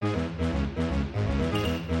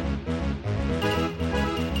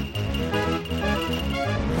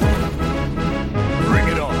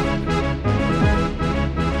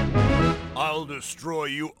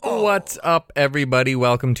What's up, everybody?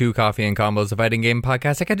 Welcome to Coffee and Combos, a fighting game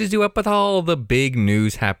podcast. I got to do up with all the big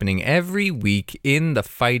news happening every week in the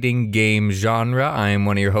fighting game genre. I am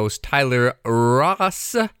one of your hosts, Tyler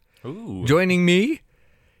Ross. Ooh. Joining me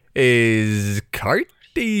is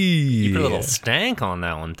Carty. You put a little stank on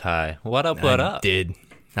that one, Ty. What up, what up?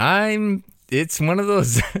 It's one of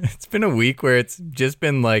those, it's been a week where it's just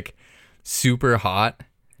been like super hot.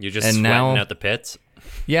 You're just sweating out the pits?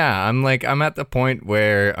 Yeah, I'm at the point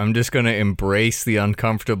where I'm just going to embrace the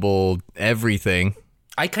uncomfortable everything.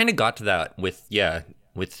 I kind of got to that with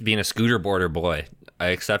being a scooter boarder boy. I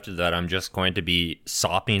accepted that I'm just going to be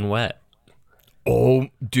sopping wet. Oh,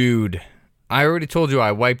 dude. I already told you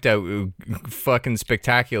I wiped out fucking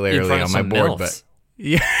spectacularly on my board. But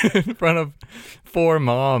yeah, in front of 4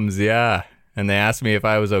 moms, yeah. And they asked me if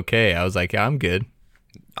I was okay. I was like, yeah, I'm good.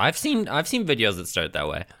 I've seen videos that start that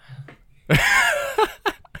way.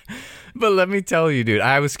 But let me tell you, dude,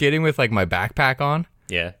 I was skating with like my backpack on.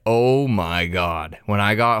 Yeah. Oh my God. When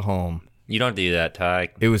I got home. You don't do that, Ty.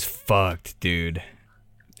 It was fucked, dude.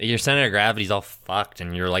 Your center of gravity's all fucked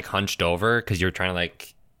and you're like hunched over because you're trying to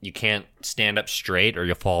you can't stand up straight or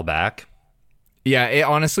you'll fall back. Yeah, it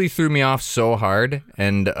honestly threw me off so hard,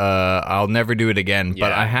 and I'll never do it again. Yeah.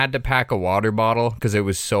 But I had to pack a water bottle because it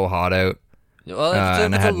was so hot out. Well,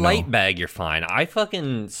 if it's a light bag, you're fine. I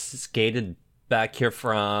fucking skated back here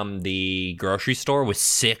from the grocery store with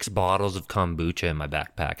 6 bottles of kombucha in my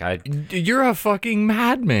backpack. You're a fucking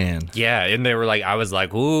madman. Yeah, and I was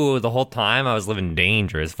like, ooh, the whole time I was living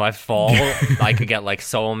dangerous. If I fall, I could get like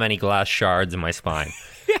so many glass shards in my spine.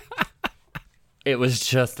 It was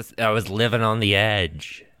just, I was living on the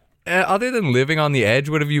edge. Other than living on the edge,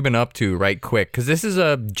 what have you been up to right quick? Because this is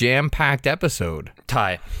a jam-packed episode.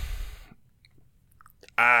 Ty,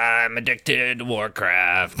 I'm addicted to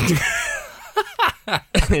Warcraft.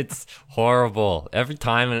 It's horrible. Every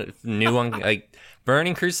time a new one, like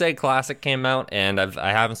Burning Crusade Classic came out, and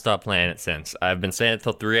I haven't stopped playing it since. I've been staying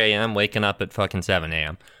until 3 a.m., waking up at fucking 7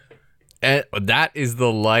 a.m. And that is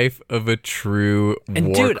the life of a true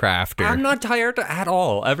Warcrafter. Dude, I'm not tired at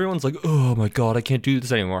all. Everyone's like, oh my God, I can't do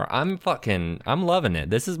this anymore. I'm loving it.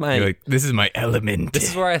 This is my element. This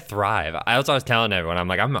is where I thrive. I was telling everyone, I'm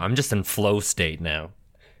like, I'm just in flow state now.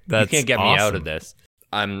 That's you can't get awesome. me out of this.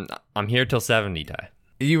 I'm here till 70, Ty.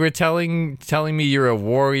 You were telling me you're a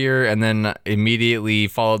warrior, and then immediately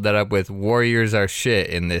followed that up with warriors are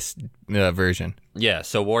shit in this version. Yeah,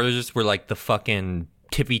 so warriors were like the fucking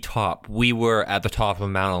tippy top. We were at the top of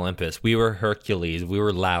Mount Olympus. We were Hercules. We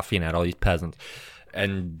were laughing at all these peasants.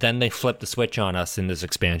 And then they flipped the switch on us in this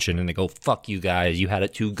expansion, and they go, fuck you guys. You had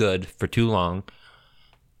it too good for too long.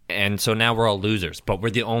 And so now we're all losers, but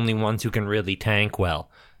we're the only ones who can really tank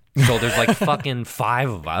well. So there's like fucking 5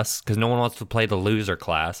 of us because no one wants to play the loser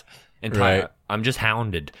class. And right. I'm just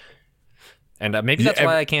hounded. And maybe that's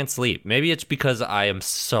why I can't sleep. Maybe it's because I am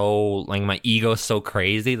so, like, my ego's so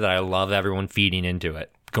crazy that I love everyone feeding into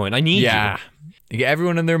it. Going, I need you.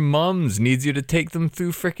 Everyone and their mums needs you to take them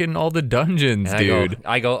through freaking all the dungeons, and dude.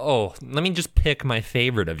 I go, oh, let me just pick my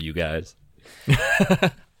favorite of you guys.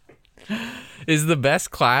 Is the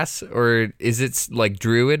best class, or is it like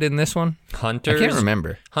druid in this one? Hunters. I can't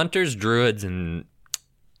remember. Hunters, druids, and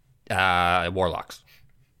warlocks.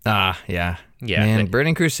 Yeah. Yeah. Man,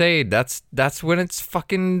 Burning Crusade, that's when it's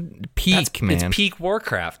fucking peak, man. It's peak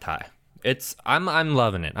Warcraft, Ty. I'm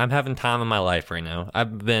loving it. I'm having time of my life right now.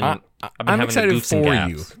 I've been I'm having excited goofs for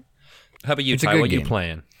and you. gaps. How about you, It's a Ty? good What are you game.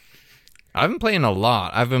 playing? I've been playing a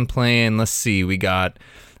lot. I've been playing, let's see, we got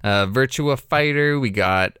Virtua Fighter, we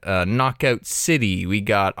got Knockout City, we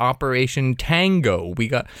got Operation Tango,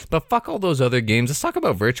 but fuck all those other games. Let's talk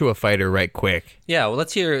about Virtua Fighter right quick. Yeah, well,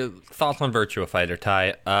 let's hear thoughts on Virtua Fighter,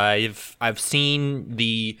 Ty. I've seen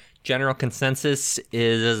the general consensus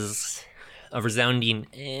is a resounding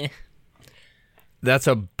eh. That's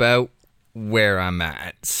about where I'm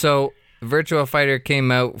at. So Virtua Fighter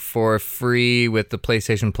came out for free with the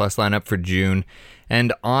PlayStation Plus lineup for June,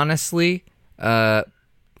 and honestly,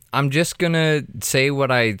 I'm just going to say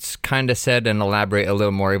what I kind of said and elaborate a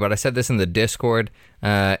little more, but I said this in the Discord.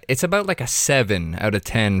 It's about like a 7 out of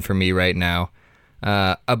 10 for me right now.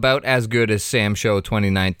 About as good as Sam Show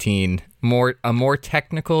 2019. A more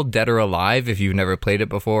technical Dead or Alive if you've never played it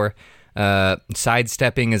before.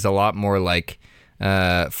 Sidestepping is a lot more like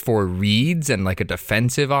for reads and like a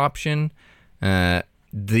defensive option.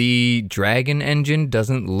 The Dragon Engine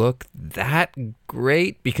doesn't look that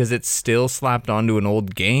great because it's still slapped onto an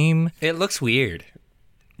old game. It looks weird.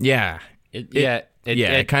 Yeah.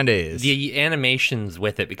 It kind of is. The animations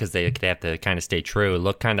with it, because they have to kind of stay true,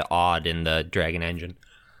 look kind of odd in the Dragon Engine.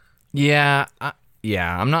 Yeah,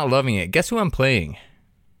 I'm not loving it. Guess who I'm playing?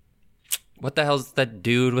 What the hell's that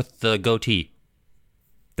dude with the goatee?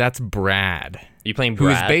 That's Brad. Are you playing Who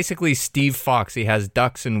is Brad? basically Steve Fox. He has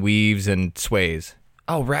ducks and weaves and sways.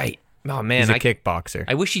 Oh, right. Oh, man. He's a kickboxer.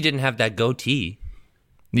 I wish he didn't have that goatee.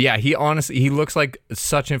 Yeah, he looks like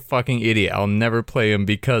such a fucking idiot. I'll never play him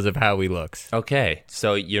because of how he looks. Okay,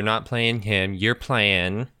 so you're not playing him. You're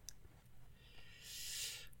playing...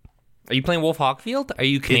 Are you playing Wolf Hawkfield? Are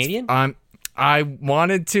you Canadian? I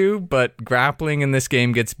wanted to, but grappling in this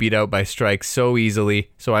game gets beat out by strikes so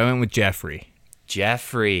easily, so I went with Jeffrey.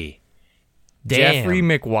 Jeffrey. Damn. Jeffrey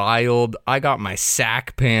McWild. I got my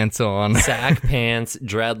sack pants on. Sack pants,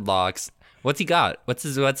 dreadlocks. What's he got? What's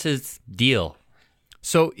his deal?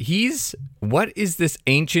 So what is this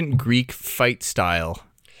ancient Greek fight style?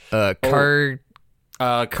 Pancration?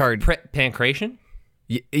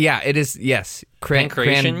 Yeah, it is. Yes,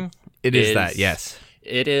 Pancration. It is that. Yes,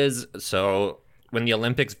 it is. So when the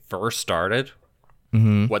Olympics first started,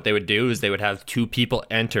 what they would do is they would have two people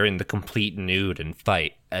enter in the complete nude and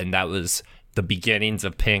fight, and that was the beginnings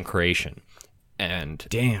of pancration. And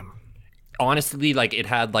damn. Honestly, like it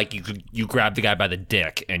had like you grab the guy by the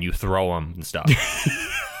dick and you throw him and stuff.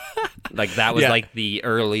 Like that was like the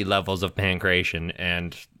early levels of pancration,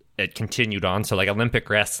 and it continued on. So like Olympic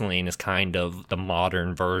wrestling is kind of the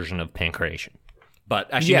modern version of pancration.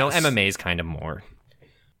 But actually, no, MMA is kind of more.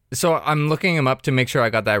 So I'm looking him up to make sure I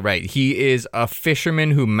got that right. He is a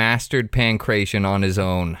fisherman who mastered pancration on his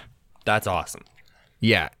own. That's awesome.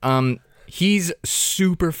 Yeah. He's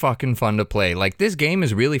super fucking fun to play. Like, this game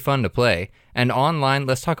is really fun to play. And online,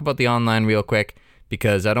 let's talk about the online real quick,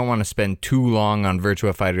 because I don't want to spend too long on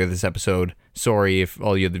Virtua Fighter this episode. Sorry if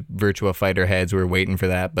all you the Virtua Fighter heads were waiting for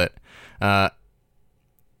that, but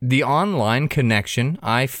the online connection,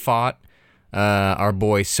 I fought our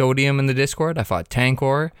boy Sodium in the Discord. I fought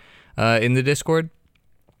Tankor in the Discord.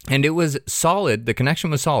 And it was solid. The connection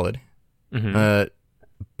was solid. But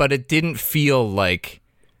it didn't feel like,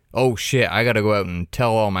 oh shit, I gotta go out and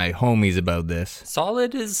tell all my homies about this.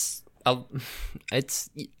 Solid is, it's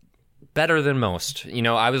better than most. You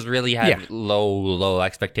know, I was really had low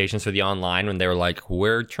expectations for the online when they were like,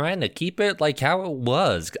 we're trying to keep it like how it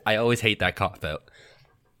was. I always hate that cop out.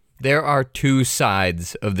 There are two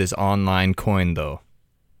sides of this online coin, though.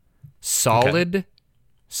 Solid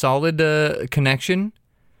connection,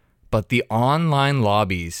 but the online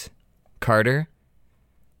lobbies, Carter,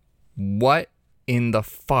 what in the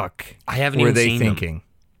fuck I haven't were even they seen thinking? Them.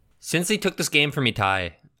 Since they took this game from me,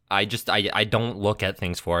 Ty, I don't look at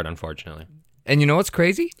things for it, unfortunately. And you know what's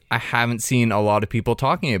crazy? I haven't seen a lot of people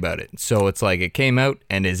talking about it. So it's like it came out,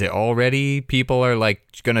 and is it already people are like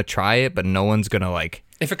gonna try it, but no one's gonna like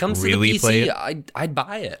if it comes really to the play PC, it? I'd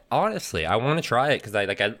buy it. Honestly, I want to try it because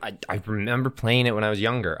I remember playing it when I was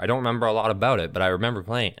younger. I don't remember a lot about it, but I remember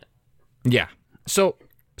playing it. Yeah. So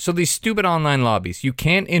these stupid online lobbies, you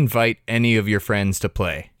can't invite any of your friends to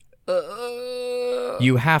play.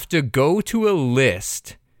 You have to go to a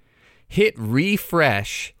list, hit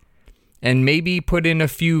refresh, and maybe put in a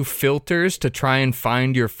few filters to try and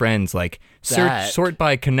find your friends, like sort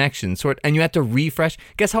by connection, and you have to refresh.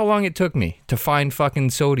 Guess how long it took me to find fucking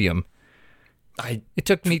Sodium? It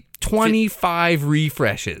took me 25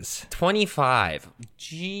 refreshes. 25.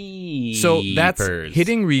 Jeez. So that's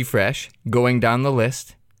hitting refresh, going down the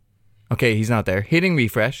list. Okay, he's not there. Hitting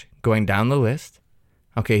refresh, going down the list.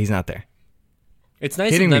 Okay, he's not there. It's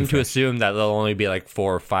nice of them to assume that there'll only be like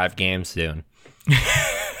 4 or 5 games soon.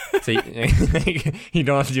 So you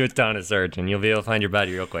don't have to do a ton of searching. You'll be able to find your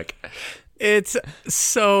buddy real quick. It's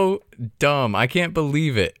so dumb. I can't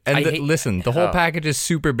believe it. And listen, the whole package is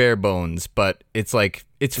super bare bones, but it's like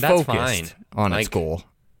it's focused on its goal.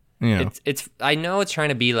 You know. It's I know it's trying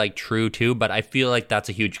to be like true too, but I feel like that's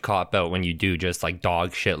a huge cop out when you do just like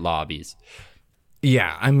dog shit lobbies.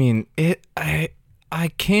 Yeah, I mean, I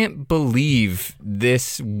can't believe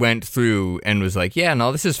this went through and was like, yeah,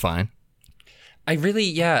 no, this is fine. I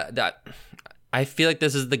feel like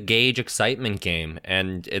this is the gauge excitement game,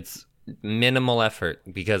 and it's minimal effort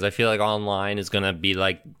because I feel like online is going to be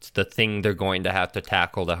like the thing they're going to have to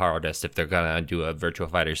tackle the hardest if they're going to do a Virtua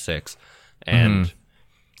Fighter 6. And,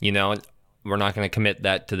 you know, we're not going to commit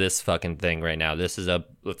that to this fucking thing right now.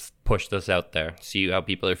 Let's push this out there, see how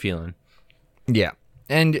people are feeling. Yeah.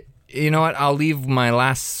 And you know what? I'll leave my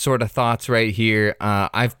last sort of thoughts right here.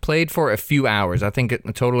 I've played for a few hours. I think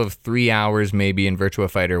a total of 3 hours maybe in Virtua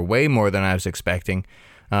Fighter, way more than I was expecting.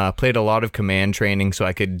 Played a lot of command training so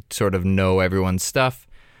I could sort of know everyone's stuff.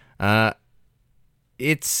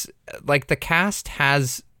 It's like the cast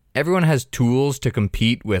everyone has tools to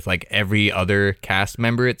compete with like every other cast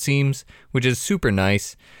member, it seems, which is super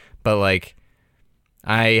nice. But like,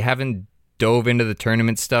 I haven't dove into the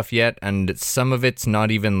tournament stuff yet, and some of it's not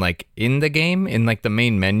even like in the game. In like the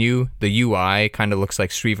main menu, the UI kind of looks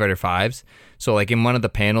like Street Fighter V's. So like in one of the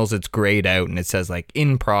panels, it's grayed out and it says like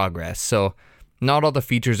in progress. So not all the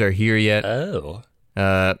features are here yet. Oh.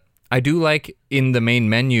 I do like in the main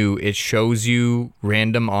menu, it shows you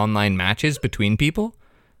random online matches between people.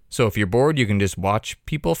 So if you're bored, you can just watch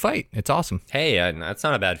people fight. It's awesome. Hey, that's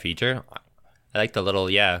not a bad feature. I like the little,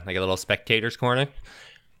 like a little spectators corner.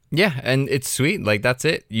 Yeah, and it's sweet. Like, that's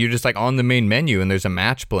it. You're just like on the main menu and there's a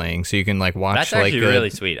match playing. So you can like watch That's actually really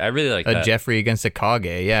sweet. I really like that. A Jeffrey against a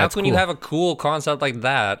Kage. Yeah, How can you have a cool concept like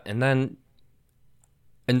that and then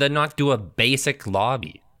not do a basic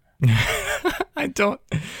lobby? I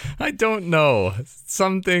don't know.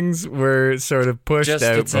 Some things were sort of pushed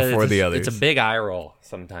out before the others. It's a big eye roll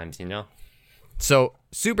sometimes, you know? So,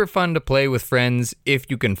 super fun to play with friends if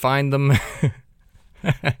you can find them.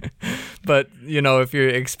 But, you know, if you're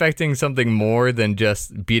expecting something more than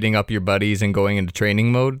just beating up your buddies and going into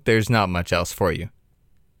training mode, there's not much else for you.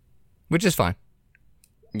 Which is fine.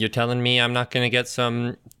 You're telling me I'm not going to get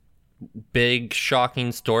some big,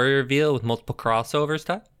 shocking story reveal with multiple crossovers,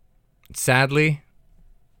 Ty? Sadly,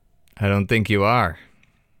 I don't think you are.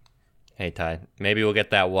 Hey, Ty, maybe we'll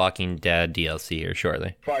get that Walking Dead DLC here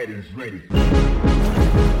shortly. Fighters ready.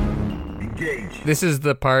 Engage. This is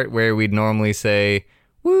the part where we'd normally say,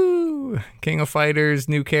 woo, King of Fighters,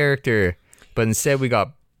 new character. But instead we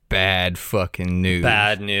got bad fucking news.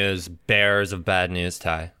 Bad news. Bears of bad news,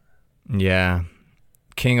 Ty. Yeah.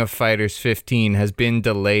 King of Fighters 15 has been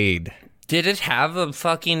delayed. Did it have a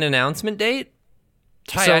fucking announcement date?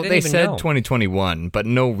 Ty, So I didn't they even said know. 2021, but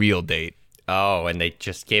no real date. Oh, and they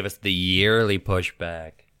just gave us the yearly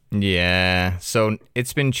pushback. Yeah, so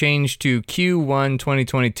it's been changed to Q1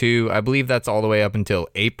 2022. I believe that's all the way up until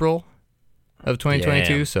April of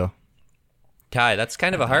 2022. Damn. So Ty, that's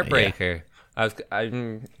kind of a heartbreaker.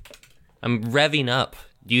 I'm revving up.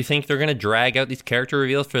 Do you think they're gonna drag out these character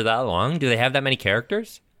reveals for that long? Do they have that many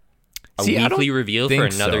characters? A See, I weekly don't reveal for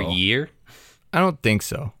think another so. year? I don't think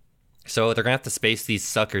so. So they're gonna have to space these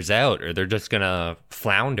suckers out, or they're just gonna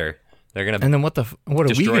flounder. They're gonna And then what are we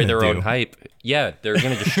destroy gonna their do? own hype. Yeah, they're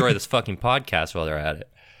gonna destroy this fucking podcast while they're at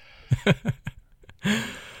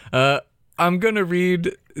it. I'm gonna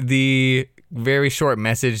read the very short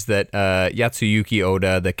message that Yatsuyuki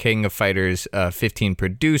Oda, the King of Fighters 15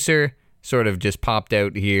 producer, sort of just popped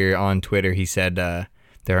out here on Twitter. He said,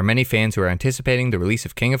 there are many fans who are anticipating the release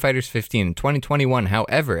of King of Fighters 15 in 2021.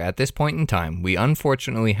 However, at this point in time, we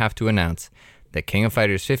unfortunately have to announce that King of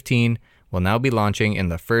Fighters 15 will now be launching in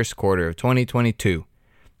the first quarter of 2022.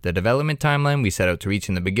 The development timeline we set out to reach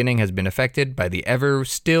in the beginning has been affected by the ever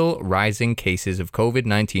still rising cases of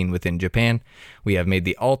COVID-19 within Japan. We have made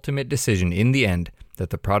the ultimate decision in the end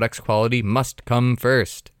that the product's quality must come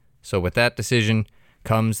first. So with that decision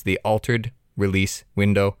comes the altered release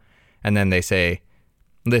window. And then they say,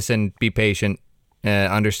 listen, be patient,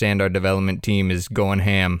 understand our development team is going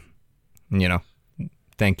ham. You know,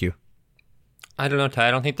 thank you. I don't know, Ty.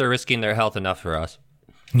 I don't think they're risking their health enough for us.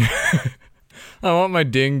 I want my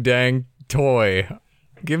ding dang toy.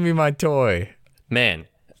 Give me my toy. Man,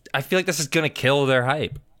 I feel like this is gonna kill their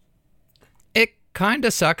hype. It kind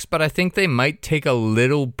of sucks, but I think they might take a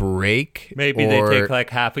little break. Maybe they take like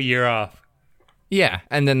half a year off. Yeah,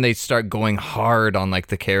 and then they start going hard on like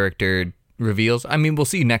the character reveals. I mean, we'll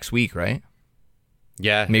see next week, right?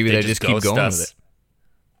 Yeah, Maybe they just keep ghost going us. with it.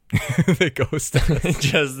 They ghost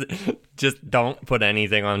us. just don't put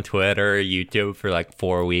anything on Twitter or YouTube for like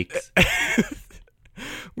 4 weeks.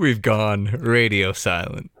 We've gone radio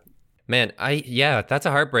silent. Man, that's a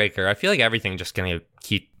heartbreaker. I feel like everything's gonna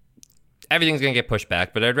get pushed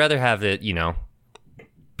back, but I'd rather have it,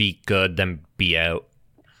 be good than be out.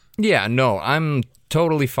 Yeah, no, I'm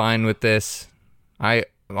totally fine with this. I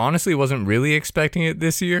honestly wasn't really expecting it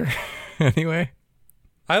this year anyway.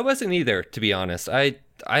 I wasn't either, to be honest.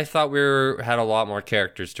 I thought we had a lot more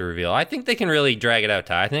characters to reveal. I think they can really drag it out,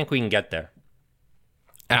 Ty. I think we can get there.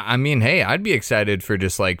 I mean, hey, I'd be excited for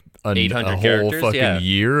just like a 800 whole characters, fucking yeah.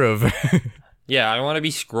 year of... Yeah, I want to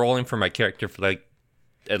be scrolling for my character for like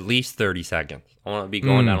at least 30 seconds. I want to be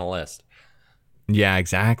going down a list. Yeah,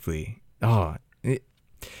 exactly. Oh,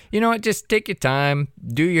 you know what? Just take your time.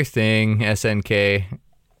 Do your thing, SNK.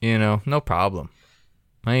 No problem.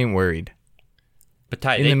 I ain't worried. But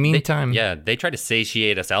Ty, In the meantime- they try to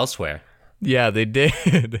satiate us elsewhere. Yeah, they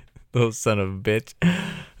did. Those son of a bitch.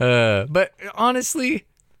 But honestly,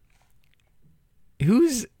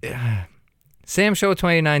 Sam Show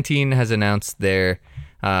 2019 has announced their,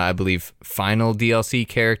 I believe, final DLC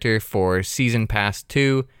character for Season Pass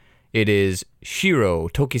 2. It is Shiro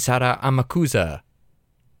Tokisara Amakusa.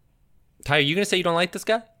 Ty, are you gonna say you don't like this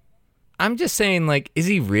guy? I'm just saying, like, is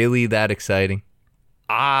he really that exciting?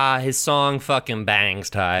 His song fucking bangs,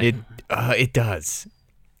 Ty. It does.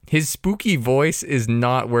 His spooky voice is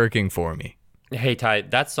not working for me. Hey, Ty,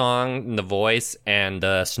 that song, the voice, and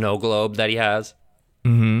the snow globe that he has.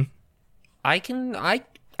 Mm-hmm. I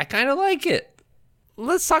kind of like it.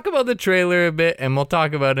 Let's talk about the trailer a bit, and we'll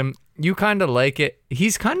talk about him. You kind of like it.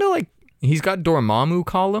 He's kind of like, he's got Dormammu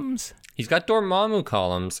columns. He's got Dormammu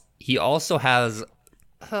columns. He also has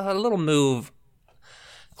a little move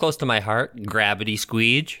close to my heart, Gravity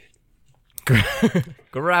Squeege.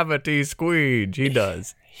 Gravity squeege, he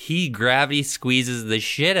does. He gravity squeezes the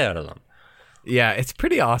shit out of them. Yeah, it's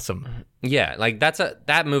pretty awesome. Yeah, like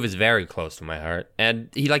that move is very close to my heart, and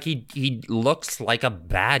he looks like a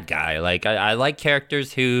bad guy. Like I like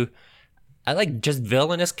characters who I like just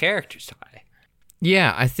villainous characters.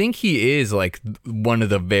 Yeah, I think he is like one of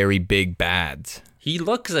the very big bads. He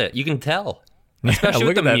looks it. You can tell, Yeah, especially look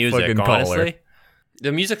with at the that music. fucking Honestly, collar.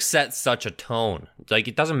 the music sets such a tone. Like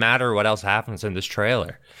it doesn't matter what else happens in this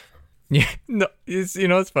trailer. Yeah, no, you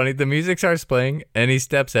know what's funny? The music starts playing, and he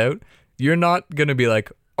steps out. You're not gonna be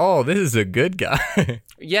like, "Oh, this is a good guy."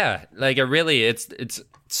 Yeah, like it's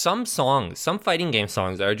some songs, some fighting game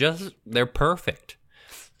songs they're perfect.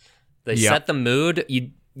 They Yeah. set the mood.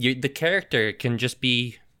 The character can just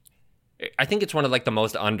be. I think it's one of like the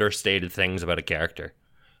most understated things about a character,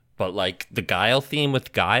 but like the Guile theme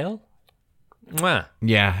with Guile, mwah.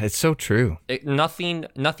 Yeah, it's so true. Nothing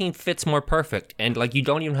fits more perfect, and like you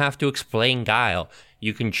don't even have to explain Guile.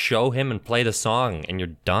 You can show him and play the song, and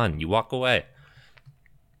you're done. You walk away.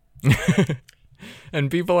 And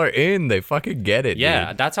people are in. They fucking get it. Yeah,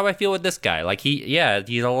 dude. that's how I feel with this guy. Like he's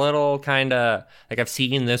a little kind of like I've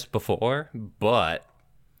seen this before, but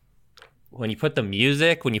when you put the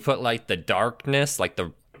music, when you put like the darkness, like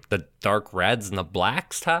the dark reds and the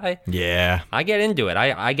blacks, Ty, Yeah. I get into it.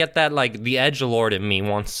 I get that like the edgelord in me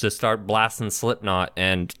wants to start blasting Slipknot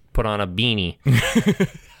and put on a beanie.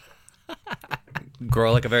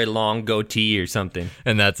 Grow like a very long goatee or something.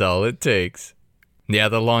 And that's all it takes. Yeah,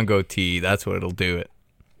 the long goatee, that's what it'll do it.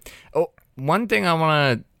 Oh, one thing I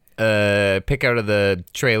want to pick out of the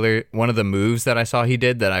trailer, one of the moves that I saw he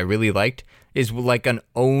did that I really liked is like an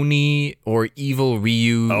Oni or evil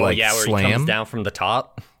Ryu like yeah, where slam. he comes down from the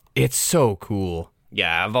top. It's so cool.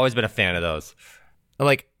 Yeah, I've always been a fan of those.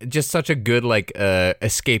 Like just such a good like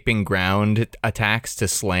escaping ground attacks to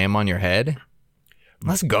slam on your head.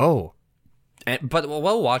 Let's go. But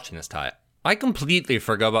while watching this, Ty, I completely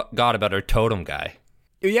forgot about our totem guy.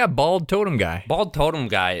 Yeah, bald totem guy. Bald totem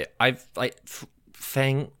guy. I've like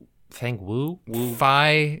Fang Wu.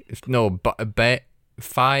 Phi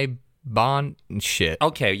Bon shit.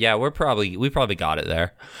 Okay, yeah, we probably got it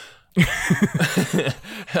there.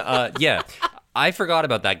 Yeah, I forgot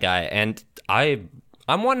about that guy, and I'm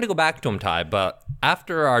wanting to go back to him, Ty. But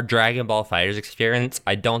after our Dragon Ball Fighters experience,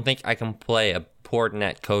 I don't think I can play a port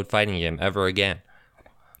netcode fighting game ever again.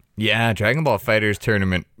 Yeah, Dragon Ball Fighters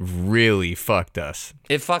tournament really fucked us.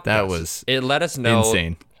 It fucked That us. was It let us know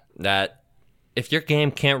insane. that if your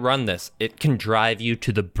game can't run this, it can drive you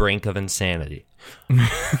to the brink of insanity.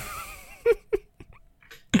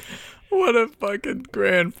 What a fucking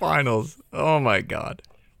grand finals. Oh my god.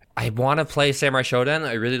 I want to play Samurai Shodown.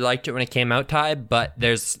 I really liked it when it came out, Ty, but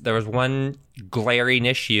there was one glaring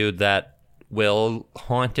issue that will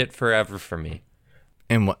haunt it forever for me.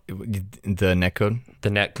 And what the netcode? The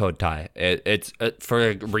netcode, Ty. It's for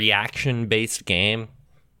a reaction-based game.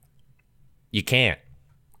 You can't.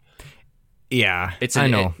 Yeah, It's I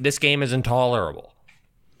know. this game is intolerable.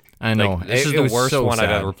 I know. Like, this is It the was worst so one I've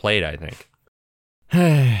sad. ever played, I think.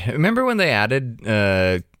 Remember when they added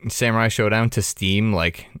Samurai Showdown to Steam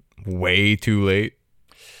like way too late?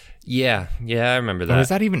 Yeah, I remember Or that. is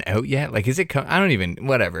that even out yet? Like, is it? I don't even.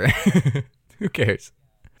 Whatever. Who cares?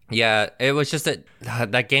 Yeah, it was just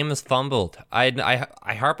that game is fumbled. I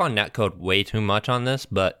harp on netcode way too much on this,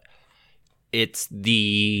 but it's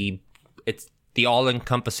the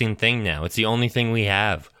all-encompassing thing now. It's the only thing we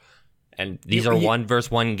have, and these are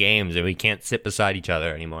 1v1 games, and we can't sit beside each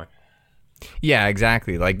other anymore. Yeah,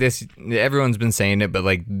 exactly. Like this, everyone's been saying it, but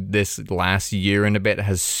like this last year and a bit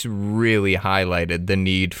has really highlighted the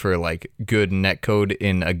need for like good netcode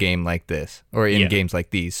in a game like this, or in Yeah. games like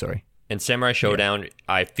these. Sorry. And Samurai Shodown,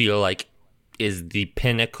 I feel like, is the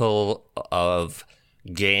pinnacle of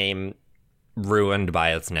game ruined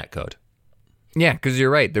by its netcode. Yeah, because you're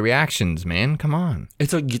right. The reactions, man. Come on.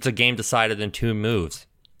 It's a game decided in 2 moves.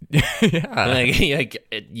 Yeah. Like,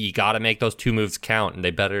 you got to make those 2 moves count, and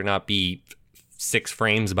they better not be 6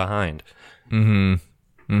 frames behind. But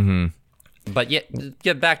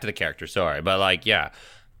yeah, back to the character. Sorry, but like, yeah,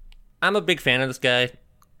 I'm a big fan of this guy,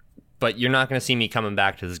 but you're not going to see me coming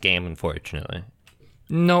back to this game, unfortunately.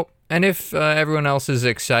 Nope. And if everyone else is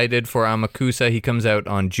excited for Amakusa, he comes out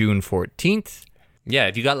on June 14th. Yeah,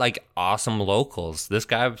 if you got like awesome locals, this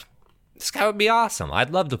guy would be awesome.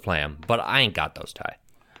 I'd love to play him, but I ain't got those, Ty.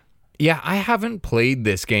 Yeah, I haven't played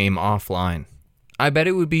this game offline. I bet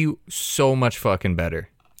it would be so much fucking better.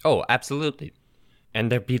 Oh, absolutely.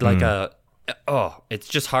 And there'd be like it's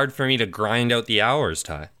just hard for me to grind out the hours,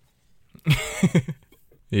 Ty.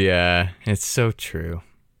 Yeah, it's so true.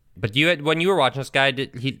 But when you were watching this guy,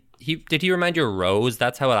 did he remind you of Rose?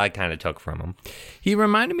 That's how I kind of took from him. He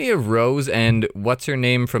reminded me of Rose and what's her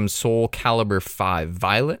name from Soul Calibur 5,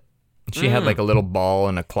 Violet. She had like a little ball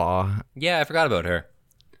and a claw. Yeah, I forgot about her.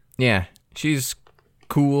 Yeah, she's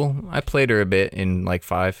cool. I played her a bit in like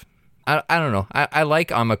 5. I don't know. I like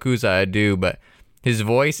Amakusa, I do, but his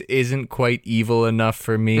voice isn't quite evil enough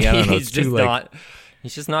for me. I don't know. He's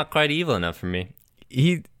just not quite evil enough for me.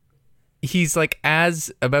 He's like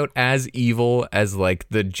about as evil as like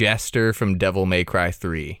the jester from Devil May Cry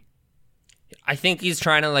 3. I think he's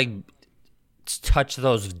trying to like touch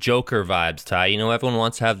those Joker vibes, Ty. You know, everyone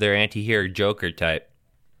wants to have their anti-hero Joker type.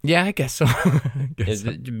 Yeah, I guess so.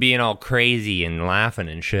 Being all crazy and laughing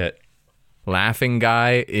and shit. Laughing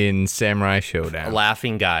guy in Samurai Showdown.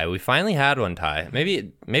 Laughing guy. We finally had one, Ty.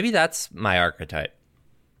 Maybe that's my archetype.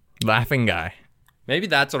 Laughing guy. Maybe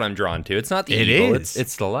that's what I'm drawn to. It's not the It evil. is.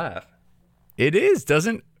 It's the laugh. It is,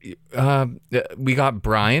 doesn't... we got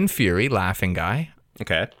Brian Fury, laughing guy.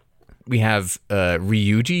 Okay. We have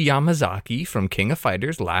Ryuji Yamazaki from King of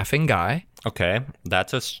Fighters, laughing guy. Okay.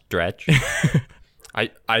 That's a stretch.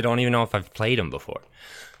 I don't even know if I've played him before.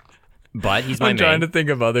 But he's my main. I'm trying to think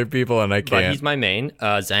of other people and I can't. But he's my main.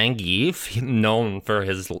 Zangief, known for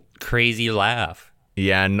his crazy laugh.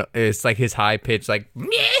 Yeah, no, it's like his high pitch, like...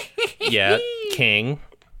 Yeah, King.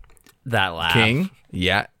 That laugh. King.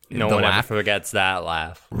 Yeah. No one ever forgets that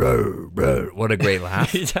laugh. What a great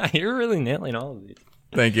laugh. You're really nailing all of these.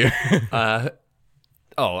 Thank you.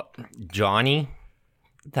 Johnny.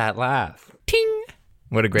 That laugh. Ting.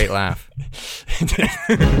 What a great laugh.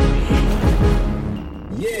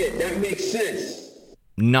 Yeah, that makes sense.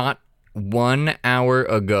 Not 1 hour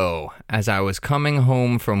ago, as I was coming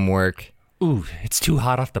home from work... Ooh, it's too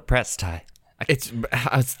hot off the press, Ty.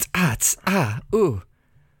 Ooh.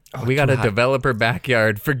 We got a developer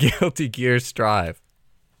backyard for Guilty Gear Strive.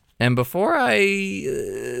 And before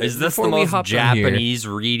is this the most Japanese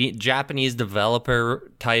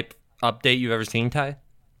developer type update you've ever seen, Ty?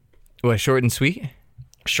 What, short and sweet?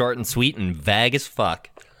 Short and sweet and vague as fuck.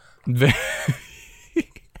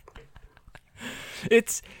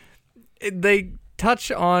 They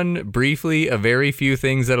touch on briefly a very few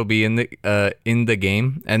things that'll be in the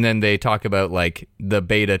game, and then they talk about like the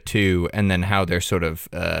beta 2 and then how they're sort of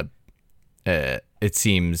it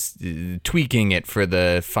seems tweaking it for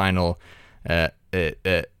the final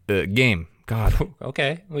game. God.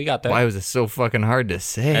 Okay, we got that. Why was it so fucking hard to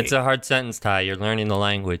say? That's a hard sentence, Ty. You're learning the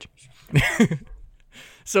language.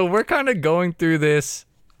 So we're kind of going through this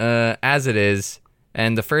as it is.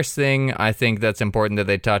 And the first thing I think that's important that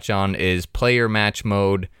they touch on is player match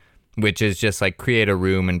mode, which is just like create a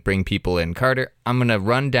room and bring people in. Carter, I'm going to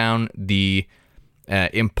run down the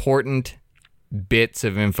important bits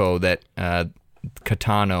of info that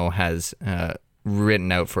Katano has written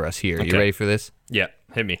out for us here. Okay. You ready for this? Yeah,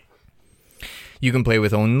 hit me. You can play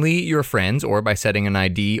with only your friends or by setting an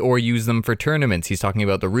ID or use them for tournaments. He's talking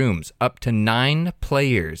about the rooms. Up to 9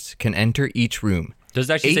 players can enter each room. Does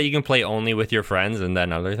it actually say you can play only with your friends and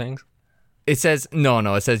then other things? It says no.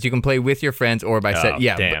 It says you can play with your friends or by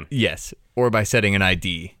or by setting an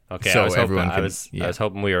ID. Okay, so I was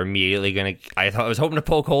hoping we were immediately gonna. I was hoping to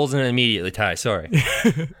poke holes in it immediately. Ty, sorry.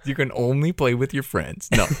 You can only play with your friends.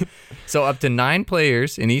 No, so up to 9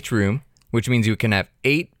 players in each room, which means you can have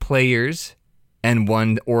 8 players and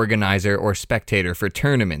 1 organizer or spectator for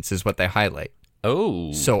tournaments. Is what they highlight.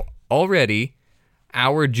 Oh, so already.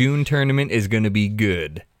 Our June tournament is going to be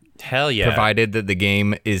good. Hell yeah. Provided that the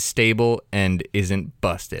game is stable and isn't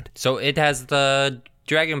busted. So it has the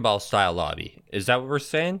Dragon Ball style lobby. Is that what we're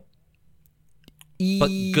saying? But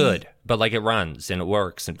good. But like it runs and it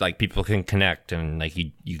works and like people can connect and like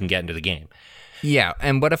you can get into the game. Yeah.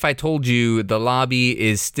 And what if I told you the lobby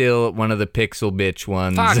is still one of the pixel bitch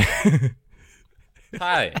ones? Fuck.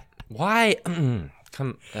 Hi. Why?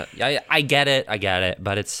 I get it.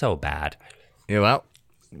 But it's so bad. Yeah, well,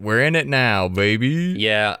 we're in it now, baby.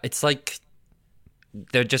 Yeah, it's like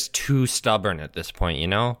they're just too stubborn at this point, you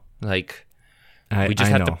know? Like, we just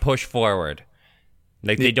have to push forward.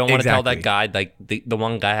 Like, they don't want to tell that guy, like, the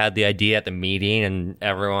one guy had the idea at the meeting, and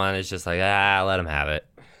everyone is just like, let him have it.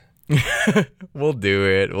 We'll do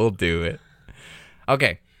it. We'll do it.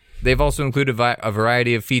 Okay. They've also included a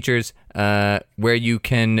variety of features where you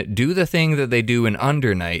can do the thing that they do in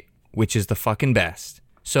Under Night, which is the fucking best.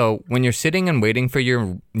 So when you're sitting and waiting for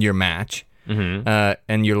your match,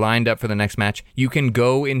 and you're lined up for the next match, you can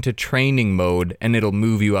go into training mode and it'll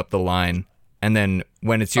move you up the line. And then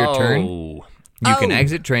when it's your turn, you can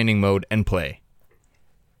exit training mode and play.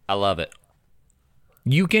 I love it.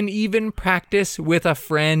 You can even practice with a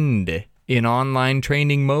friend in online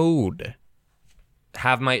training mode.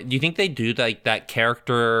 Do you think they do like that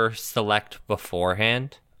character select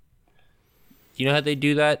beforehand? Do you know how they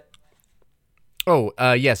do that? Oh,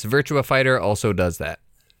 yes, Virtua Fighter also does that.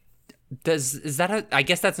 I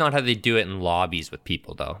guess that's not how they do it in lobbies with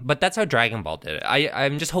people though. But that's how Dragon Ball did it.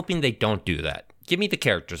 I'm just hoping they don't do that. Give me the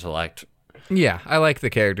character select. Yeah, I like the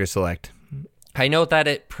character select. I know that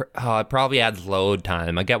it probably adds load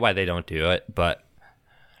time. I get why they don't do it, but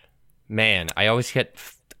man, I always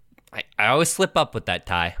slip up with that,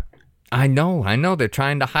 Ty. I know. They're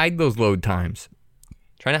trying to hide those load times.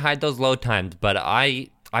 But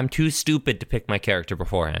I'm too stupid to pick my character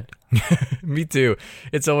beforehand. Me too.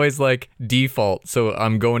 It's always like default. So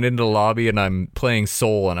I'm going into the lobby and I'm playing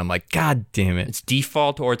Soul and I'm like, God damn it. It's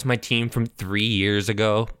default or it's my team from 3 years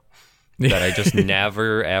ago that I just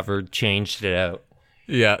never ever changed it out.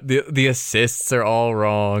 Yeah, the assists are all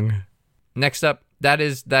wrong. Next up,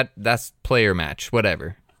 that's player match,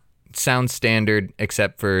 whatever. Sounds standard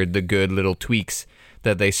except for the good little tweaks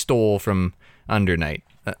that they stole from Under Night.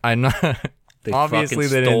 I'm not obviously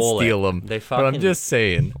they didn't steal them, but I'm just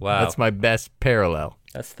saying. Wow. That's my best parallel.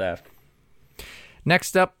 That's theft.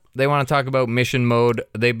 Next up, they want to talk about mission mode.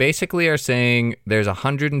 They basically are saying there's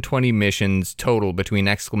 120 missions total between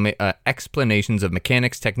explanations of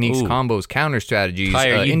mechanics, techniques, combos, counter strategies,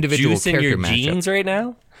 individual character your matchups. jeans right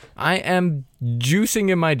now? I am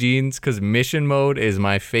juicing in my jeans because mission mode is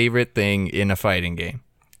my favorite thing in a fighting game.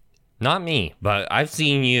 Not me, but I've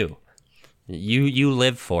seen you. You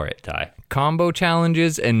live for it, Ty. Combo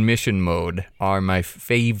challenges and mission mode are my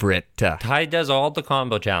favorite. Ty does all the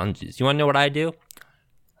combo challenges. You want to know what I do?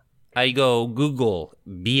 I go Google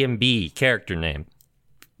B&B character name.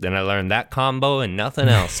 Then I learn that combo and nothing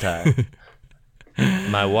else, Ty.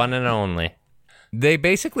 My one and only. They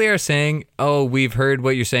basically are saying, oh, we've heard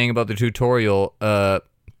what you're saying about the tutorial.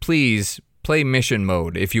 Please play mission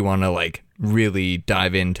mode if you want to like really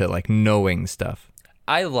dive into like knowing stuff.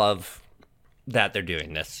 I love that they're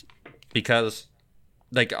doing this because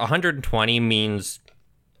like 120 means,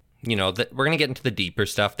 you know, that we're going to get into the deeper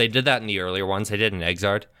stuff. They did that in the earlier ones. They did in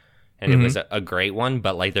Exard. And it was a great one,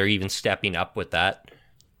 but like they're even stepping up with that.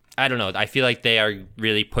 I don't know. I feel like they are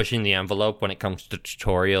really pushing the envelope when it comes to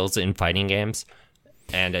tutorials in fighting games.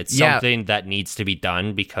 And it's something that needs to be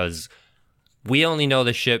done because we only know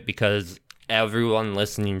this shit because everyone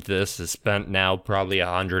listening to this has spent now probably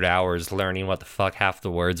 100 hours learning what the fuck half the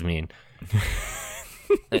words mean.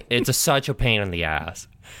 It's such a pain in the ass.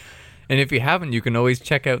 And if you haven't, you can always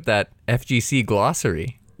check out that FGC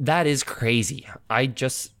glossary. That is crazy. I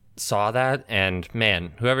just saw that, and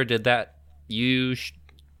man, whoever did that, you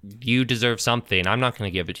deserve something. I'm not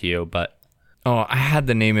going to give it to you, but oh, I had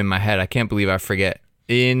the name in my head. I can't believe I forget.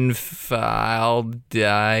 I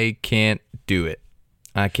can't do it.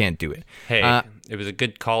 Hey, it was a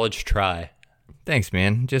good college try. Thanks,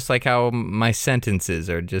 man. Just like how my sentences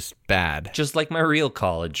are just bad. Just like my real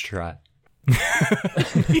college try.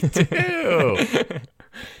 Me too.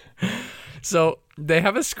 So they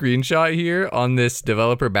have a screenshot here on this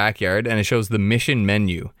developer backyard, and it shows the mission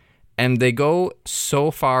menu. And they go so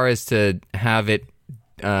far as to have it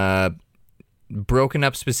broken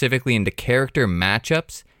up specifically into character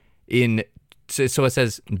matchups. So it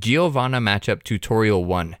says Giovanna matchup tutorial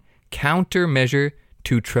 1, countermeasure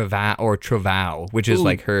to Travau, which is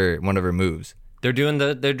like one of her moves. They're doing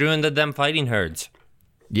the them fighting herds.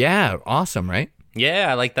 Yeah, awesome, right? Yeah,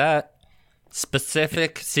 I like that.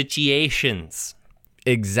 Specific situations.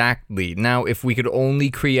 Exactly. Now, if we could only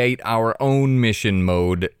create our own mission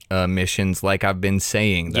mode missions, like I've been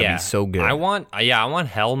saying, that'd be so good. I want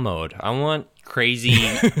hell mode. I want crazy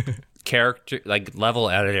character, like level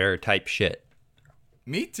editor type shit.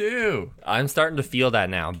 Me too. I'm starting to feel that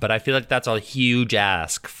now, but I feel like that's a huge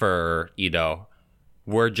ask for,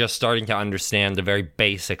 we're just starting to understand the very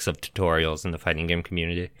basics of tutorials in the fighting game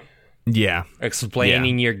community. Yeah.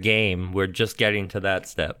 Explaining your game, we're just getting to that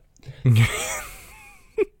step.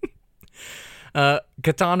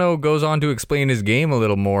 Katano goes on to explain his game a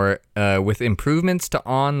little more with improvements to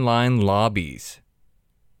online lobbies.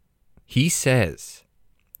 He says,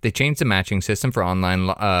 They changed the matching system for online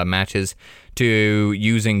matches to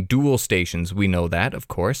using dual stations. We know that, of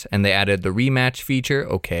course. And they added the rematch feature.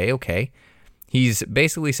 Okay. He's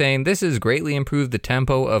basically saying this has greatly improved the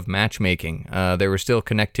tempo of matchmaking. There were still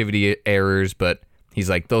connectivity errors, but he's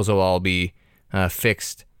like, those will all be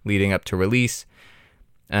fixed leading up to release.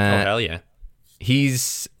 Oh, hell yeah.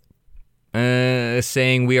 He's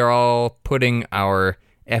saying we are all putting our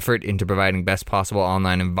effort into providing best possible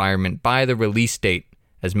online environment by the release date.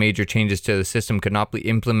 As major changes to the system could not be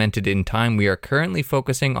implemented in time, we are currently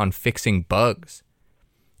focusing on fixing bugs.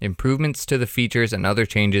 Improvements to the features and other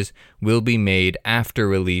changes will be made after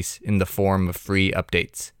release in the form of free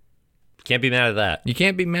updates. Can't be mad at that. You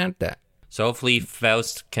can't be mad at that. So hopefully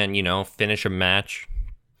Faust can, finish a match.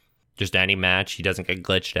 Just any match. He doesn't get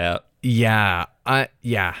glitched out. Yeah.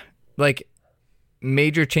 Like,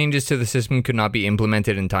 major changes to the system could not be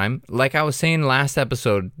implemented in time. Like I was saying last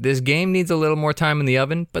episode, this game needs a little more time in the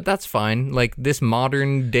oven, but that's fine. Like, this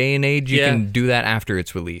modern day and age, you can do that after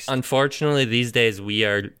it's released. Unfortunately, these days we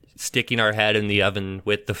are sticking our head in the oven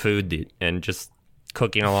with the food and just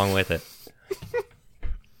cooking along with it.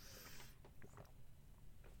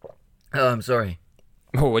 Oh, I'm sorry.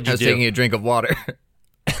 Oh, what'd you do? I was taking a drink of water.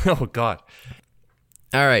 Oh, God.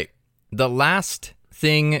 All right. The last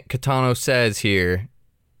thing Katano says here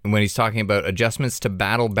when he's talking about adjustments to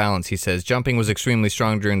battle balance, he says, jumping was extremely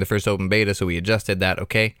strong during the first open beta, so we adjusted that,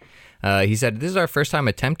 okay? He said, this is our first time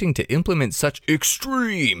attempting to implement such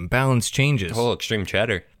extreme balance changes. Oh, extreme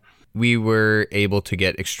cheddar. We were able to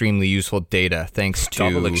get extremely useful data thanks to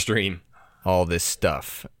Double extreme. all this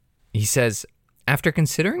stuff. He says, after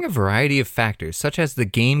considering a variety of factors, such as the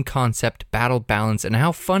game concept, battle balance, and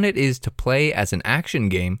how fun it is to play as an action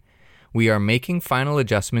game, we are making final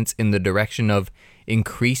adjustments in the direction of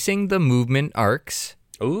increasing the movement arcs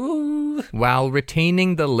Ooh. while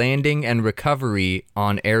retaining the landing and recovery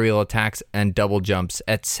on aerial attacks and double jumps,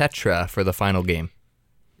 etc. for the final game.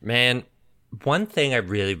 Man, one thing I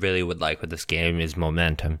really, really would like with this game is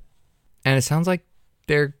momentum. And it sounds like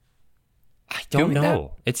they're I don't doing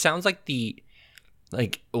know. It sounds like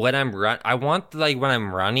when I'm when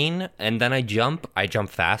I'm running and then I jump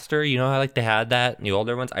faster. You know how they had that in the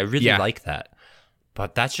older ones? I really like that.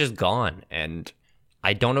 But that's just gone. And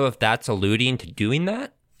I don't know if that's alluding to doing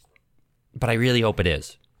that, but I really hope it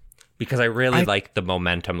is. Because I really like the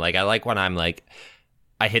momentum. Like, I like when I'm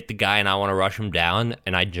I hit the guy and I want to rush him down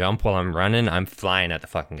and I jump while I'm running, I'm flying at the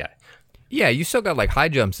fucking guy. Yeah, you still got high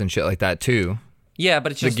jumps and shit like that too. Yeah,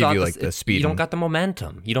 but it's just give not you the speed. You don't got the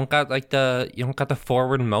momentum. You don't got the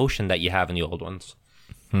forward motion that you have in the old ones.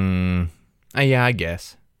 Yeah, I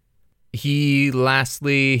guess. He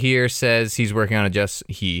lastly here says he's working on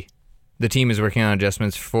the team is working on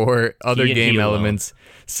adjustments for other game elements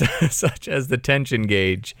such as the tension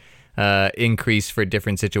gauge, increase for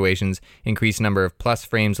different situations, increase number of plus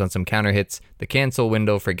frames on some counter hits, the cancel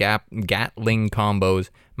window for Gatling combos,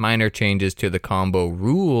 minor changes to the combo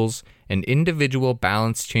rules, and individual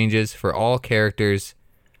balance changes for all characters.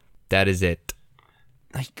 That is it.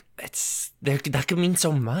 That could mean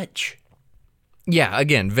so much. Yeah,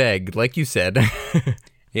 again, vague, like you said.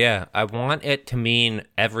 Yeah, I want it to mean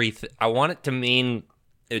everything. I want it to mean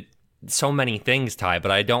so many things, Ty,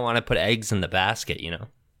 but I don't want to put eggs in the basket,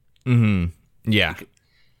 Yeah.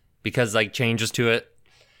 Because changes to it,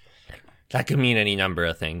 that could mean any number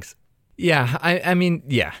of things. Yeah, I mean,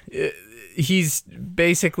 yeah. He's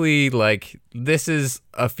basically this is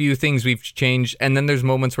a few things we've changed, and then there's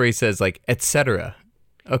moments where he says etc.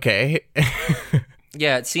 Okay.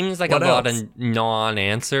 Yeah, it seems like What a lot else? of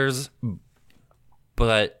non-answers,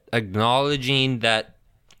 but acknowledging that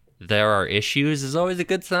there are issues is always a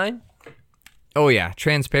good sign. Oh yeah,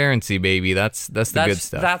 transparency, baby. That's the good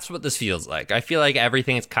stuff. That's what this feels like. I feel like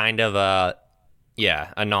everything is kind of a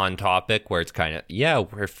non-topic where it's kind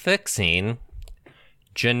of, we're fixing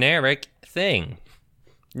generic thing.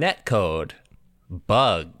 Netcode.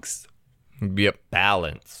 Bugs. Yep.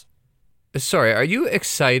 Balance. Sorry, are you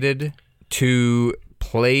excited to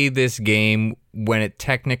play this game when it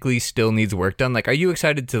technically still needs work done? Are you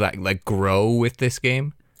excited to grow with this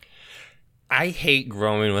game? I hate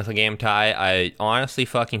growing with a game, Ty. I honestly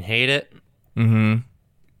fucking hate it.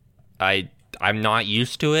 I'm not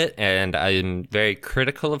used to it, and I'm very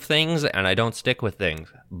critical of things, and I don't stick with things.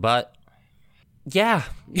 But yeah,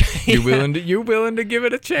 You're willing to give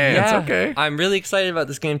it a chance. Okay. I'm really excited about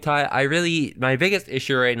this game, Ty. My biggest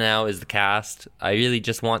issue right now is the cast. I really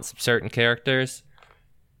just want some certain characters,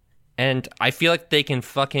 and I feel like they can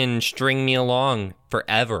fucking string me along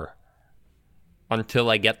forever until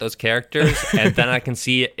I get those characters, and then I can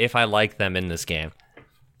see if I like them in this game.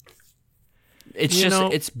 It's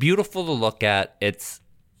it's beautiful to look at. It's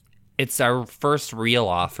It's our first real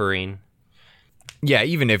offering. Yeah,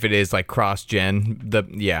 even if it is like cross-gen,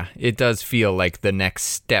 it does feel like the next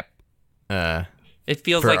step. It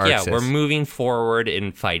feels for like, ArcSys. we're moving forward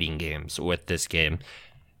in fighting games with this game.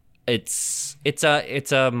 It's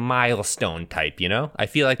a milestone type, you know? I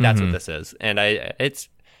feel like that's what this is. And it's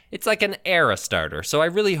like an era starter. So I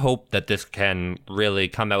really hope that this can really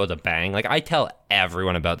come out with a bang. Like, I tell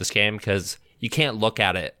everyone about this game because you can't look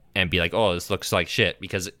at it and be like, oh, this looks like shit,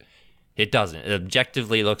 because it doesn't. It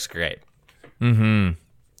objectively looks great.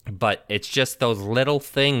 But it's just those little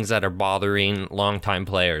things that are bothering longtime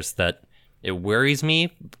players that it worries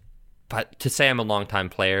me. But to say I'm a longtime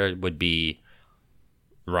player would be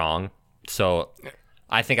wrong. So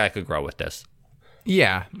I think I could grow with this.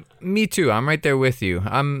 Yeah, me too. I'm right there with you.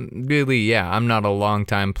 I'm not a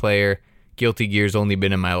long-time player. Guilty Gear's only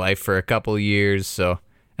been in my life for a couple years,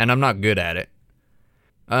 and I'm not good at it.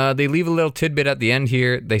 They leave a little tidbit at the end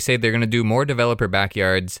here. They say they're going to do more developer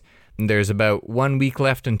backyards. There's about 1 week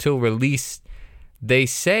left until release. They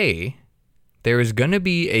say there is going to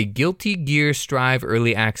be a Guilty Gear Strive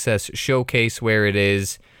early access showcase where it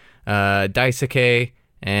is Daisuke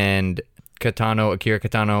and Akira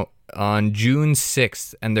Katano on June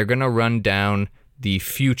 6th, and they're going to run down the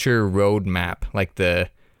future roadmap, like the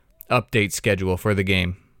update schedule for the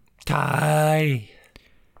game.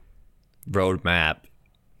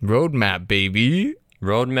 Roadmap, baby.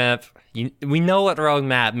 Roadmap. We know what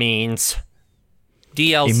roadmap means.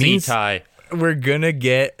 DLC, It means Ty. we're going to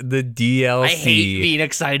get the DLC. I hate being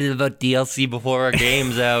excited about DLC before our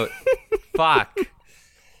game's out. Fuck.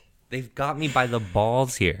 They've got me by the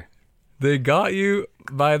balls here. They got you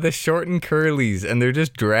by the short and curlies, and they're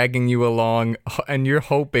just dragging you along, and you're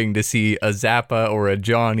hoping to see a Zappa or a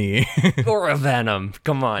Johnny. Or a Venom.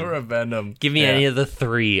 Come on. Or a Venom. Give me any of the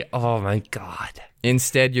three. Oh my god.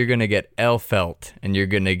 Instead, you're going to get Elfelt, and you're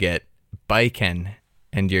going to get Biken,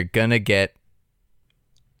 and you're going to get...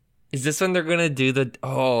 Is this when they're going to do they're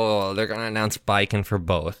going to announce Biken for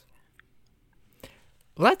both?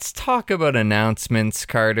 Let's talk about announcements,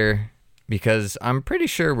 Carter, because I'm pretty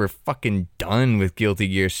sure we're fucking done with Guilty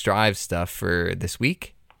Gear Strive stuff for this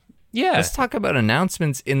week. Yeah. Let's talk about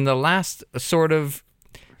announcements in the last sort of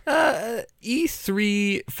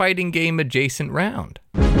E3 fighting game adjacent round.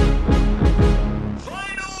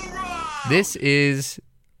 This is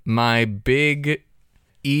my big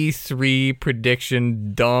E3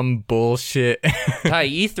 prediction dumb bullshit. Ty,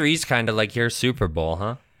 E3's kind of like your Super Bowl,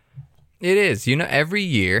 huh? It is. You know, every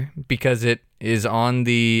year, because it is on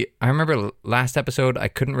the... I remember last episode, I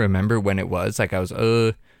couldn't remember when it was. Like, I was,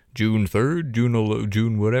 June 3rd,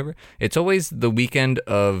 June whatever. It's always the weekend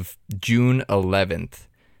of June 11th,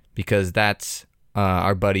 because that's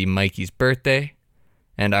our buddy Mikey's birthday.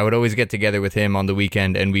 And I would always get together with him on the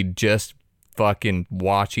weekend, and we'd just fucking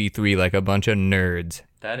watch E3 like a bunch of nerds.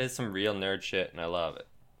 That is some real nerd shit, and I love it.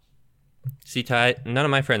 See, Ty, none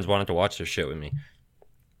of my friends wanted to watch this shit with me.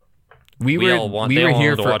 We were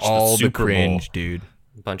here for all the cringe, dude.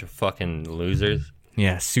 A bunch of fucking losers.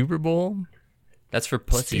 Yeah, Super Bowl? That's for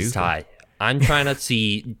pussies, Stupid. Ty. I'm trying to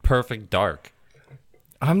see Perfect Dark.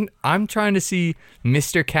 I'm trying to see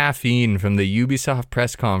Mr. Caffeine from the Ubisoft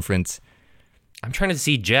press conference. I'm trying to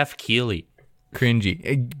see Jeff Keighley.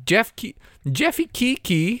 Cringy. Jeffy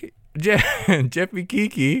Kiki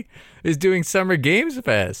is doing Summer Games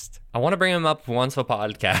Fest. I want to bring him up once a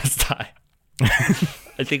podcast, Ty.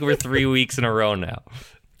 I think we're 3 weeks in a row now.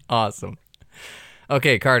 Awesome.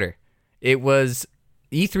 Okay, Carter. It was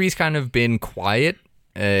E3's kind of been quiet,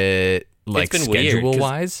 like It's been weird, 'cause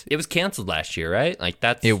schedule-wise. It was canceled last year, right? Like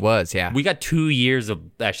that's It was, yeah. We got 2 years of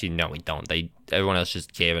actually no, we don't. Everyone else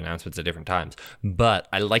just gave announcements at different times. But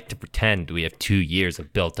I like to pretend we have 2 years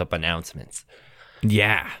of built-up announcements.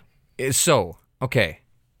 Yeah. So, okay.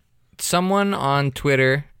 Someone on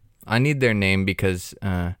Twitter, I need their name because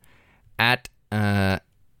at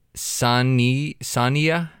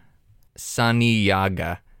Saniyaga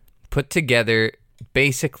put together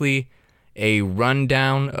basically a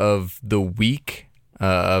rundown of the week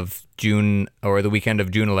of June, or the weekend of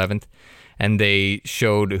June 11th, and they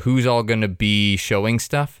showed who's all going to be showing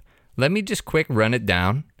stuff. Let me just quick run it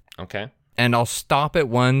down. Okay. And I'll stop at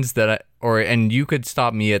ones that and you could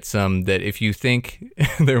stop me at some that if you think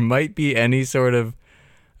there might be any sort of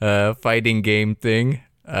fighting game thing,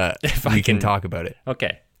 we can talk about it.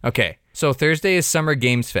 Okay. So Thursday is Summer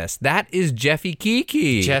Games Fest. That is Jeffy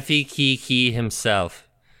Kiki. Jeffy Kiki himself.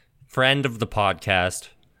 Friend of the podcast.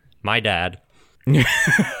 My dad.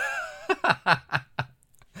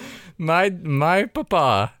 my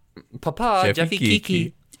papa. Papa, Jeffy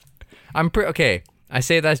Kiki. Okay. I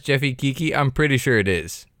say that's Jeffy Kiki. I'm pretty sure it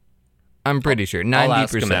is. I'm pretty sure. 90%. I'll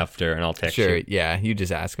ask him after, and I'll text Sure, you. yeah, you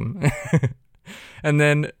just ask him. And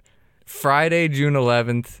then Friday, June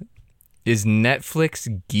 11th is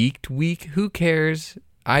Netflix Geeked Week. Who cares?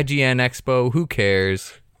 IGN Expo. Who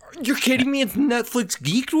cares? You're kidding me? It's Netflix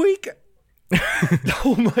Geek Week?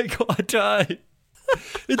 Oh my god, Ty.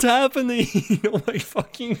 It's happening. Oh my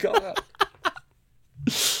fucking god.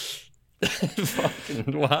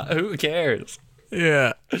 Fucking what? Who cares?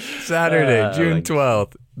 Yeah. Saturday, June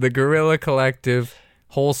 12th. The Guerrilla Collective,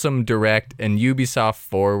 Wholesome Direct, and Ubisoft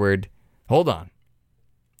Forward. Hold on.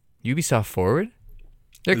 Ubisoft Forward?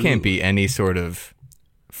 There can't be any sort of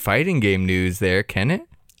fighting game news there, can it?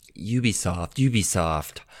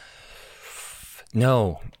 Ubisoft.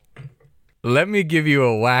 No. Let me give you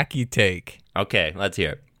a wacky take. Okay, let's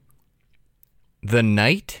hear it. The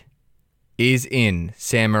Knight is in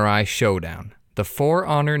Samurai Showdown. The For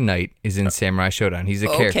Honor Knight is in Samurai Showdown. He's a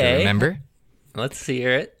character, Okay. remember? Let's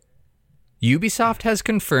hear it. Ubisoft has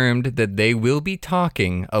confirmed that they will be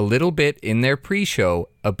talking a little bit in their pre-show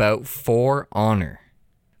about For Honor.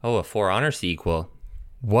 Oh, a For Honor sequel.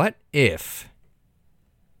 What if,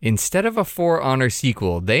 instead of a For Honor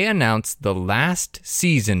sequel, they announced the last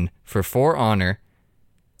season for For Honor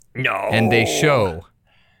No. and they show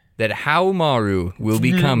that Haomaru will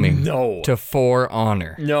be coming No. to For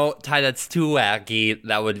Honor. No, Ty, that's too wacky.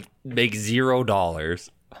 That would make $0.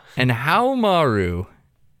 And Haomaru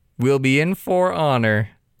will be in For Honor,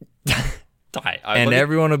 Ty, and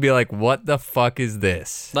everyone will be like, what the fuck is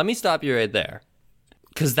this? let me stop you right there.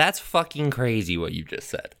 Because that's fucking crazy what you just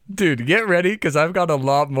said. Dude, get ready, because I've got a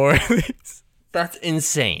lot more of these. That's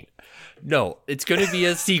insane. No, it's going to be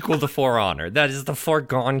a sequel to For Honor. That is the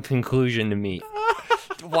foregone conclusion to me.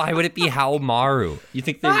 Why would it be Haomaru? You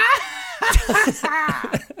think they're...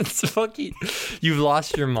 It's fucking... You've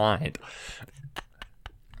lost your mind.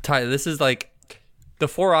 Ty, this is like... The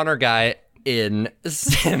For Honor guy in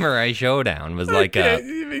Samurai Showdown was like I can't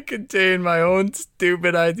even contain my own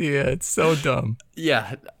stupid idea. It's so dumb.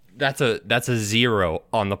 Yeah, that's a 0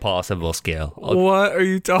 on the possible scale. What are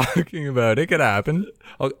you talking about? It could happen.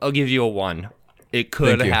 I'll give you a 1. It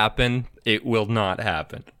could Thank you. happen. It will not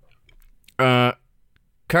happen.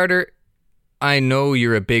 Carter, I know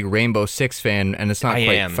you're a big Rainbow Six fan, and it's not I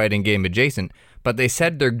quite am. fighting game adjacent, but they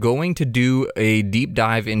said they're going to do a deep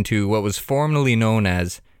dive into what was formerly known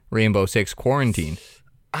as Rainbow Six Quarantine.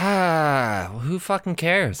 Who fucking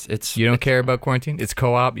cares? You don't care about Quarantine? It's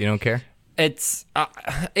co-op, you don't care? It's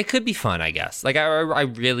it could be fun, I guess. Like I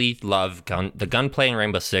really love the gunplay in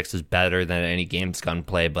Rainbow Six is better than any game's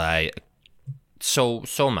gunplay by so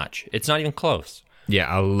much. It's not even close. Yeah,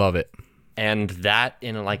 I love it. And that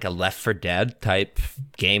in like a Left 4 Dead type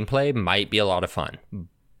gameplay might be a lot of fun.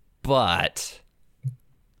 But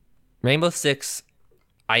Rainbow Six,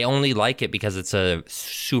 I only like it because it's a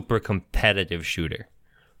super competitive shooter.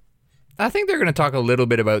 I think they're going to talk a little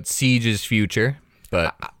bit about Siege's future,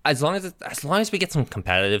 but As long as we get some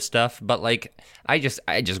competitive stuff, but like I just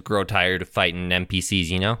grow tired of fighting NPCs,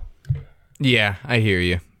 you know? yeah, I hear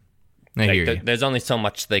you. I Like, hear you. there's only so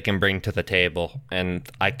much they can bring to the table, and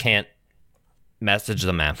I can't message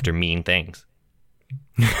them after mean things.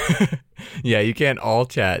 Yeah, you can't all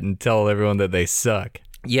chat and tell everyone that they suck.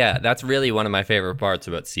 Yeah, that's really one of my favorite parts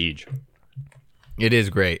about Siege. It is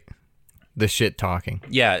great. The shit talking.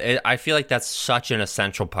 Yeah, I feel like that's such an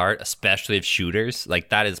essential part, especially of shooters. Like,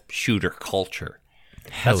 that is shooter culture.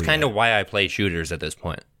 That's kind of why I play shooters at this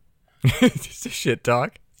point. Just a shit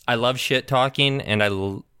talk. I love shit talking, and I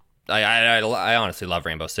honestly love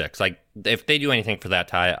Rainbow Six. Like, if they do anything for that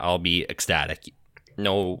tie, I'll be ecstatic.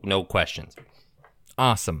 No questions.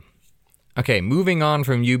 Awesome. Okay, moving on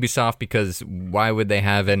from Ubisoft, because why would they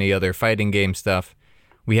have any other fighting game stuff?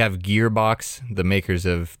 We have Gearbox, the makers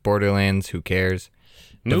of Borderlands. Who cares?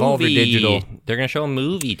 Devolver Digital. They're gonna show a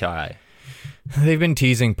movie tie. They've been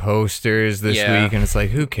teasing posters this Yeah. week, and it's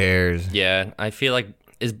like, who cares? Yeah, I feel like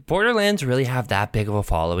is Borderlands really have that big of a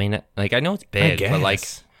following? Like, I know it's big, I but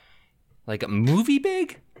guess. like a movie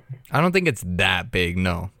big? I don't think it's that big,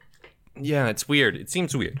 no. Yeah, it's weird. It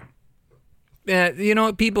seems weird. Yeah, you know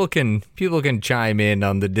what? People can chime in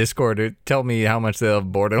on the Discord or tell me how much they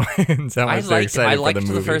love Borderlands, how much they're excited I for liked the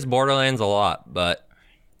movie. the first Borderlands a lot, but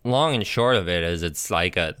long and short of it is it's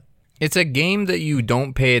like It's a game that you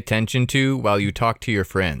don't pay attention to while you talk to your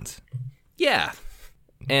friends. yeah.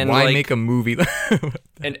 And Why like, make a movie?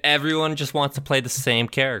 and everyone just wants to play the same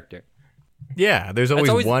character. Yeah, there's always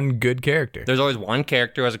always- one good character. There's always one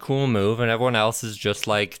character who has a cool move, and everyone else is just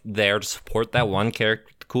like there to support that one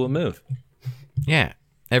character cool move. Yeah,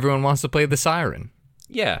 everyone wants to play the Siren.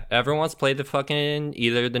 Yeah, everyone wants to play the fucking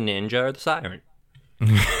either the ninja or the siren.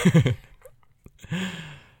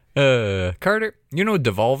 Carter, you know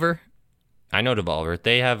Devolver? I know Devolver.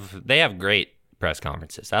 They have great press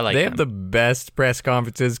conferences. I like They them. have the best press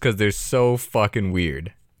conferences because they're so fucking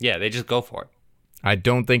weird. Yeah, they just go for it. I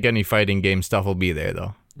don't think any fighting game stuff will be there,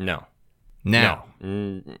 though. No. Now,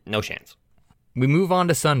 No chance. we move on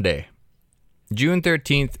to Sunday. June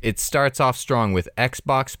 13th, it starts off strong with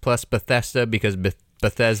Xbox plus Bethesda because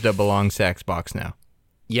Bethesda belongs to Xbox now.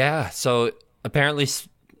 Yeah, so apparently,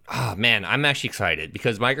 oh man, I'm actually excited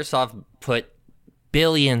because Microsoft put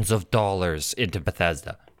billions of dollars into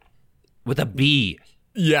Bethesda with a B.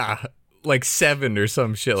 Yeah, like 7 or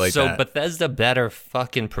some shit like So that. Bethesda better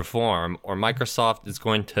fucking perform, or Microsoft is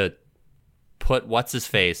going to put what's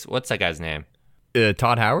that guy's name?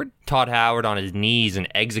 Todd Howard? Todd Howard on his knees and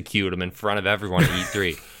execute him in front of everyone at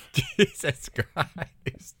E3. Jesus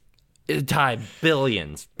Christ. Ty,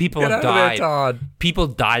 billions. People Get have out of there, died. Todd. People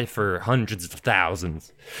died for hundreds of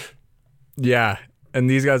thousands. Yeah, and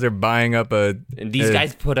these guys are buying up And these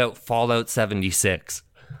guys put out Fallout 76.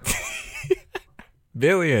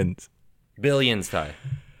 billions. Billions, Ty.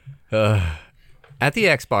 At the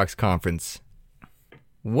Xbox conference,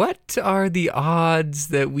 what are the odds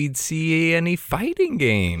that we'd see any fighting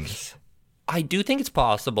games? I do think it's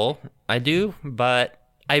possible. I do, but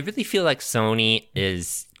I really feel like Sony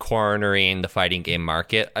is cornering the fighting game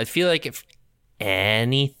market. I feel like if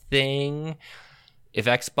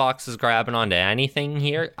Xbox is grabbing onto anything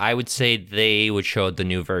here, I would say they would show the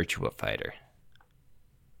new Virtua Fighter.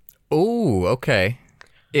 Oh, okay.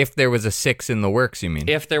 If there was a 6 in the works, you mean?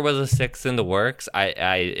 If there was a 6 in the works,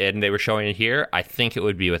 and they were showing it here, I think it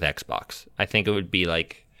would be with Xbox. I think it would be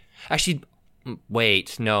like, actually,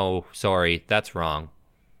 wait, no, sorry, that's wrong.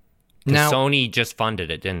 'Cause Now- Sony just funded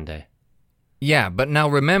it, didn't they? Yeah, but now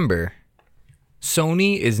remember,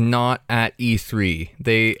 Sony is not at E3.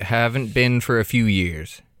 They haven't been for a few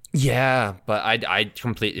years. Yeah, but I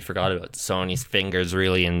completely forgot about Sony's fingers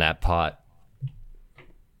really in that pot.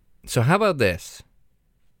 So how about this?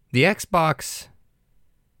 The Xbox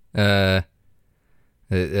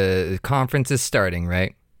conference is starting,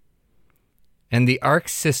 right? And the Arc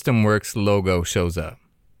System Works logo shows up.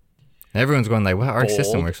 Everyone's going like, "What? Arc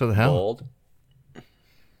System Works? What the hell?" Bold.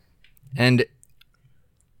 And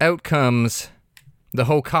out comes the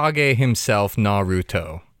Hokage himself,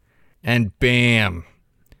 Naruto. And bam,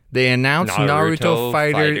 they announced Naruto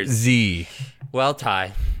Fighter Fighters. Z. Well,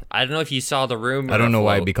 Ty, I don't know if you saw the rumor. I don't know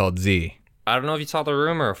why it'd afloat. be called Z. I don't know if you saw the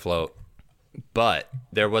rumor afloat, but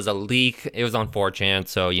there was a leak. It was on 4chan,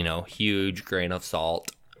 so, huge grain of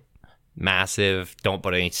salt. Massive, don't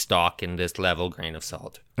put any stock in this level grain of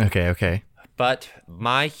salt. Okay. But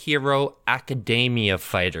My Hero Academia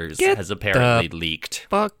Fighters Get has apparently the- leaked.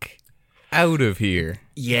 Fuck out of here.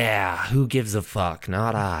 Yeah, who gives a fuck?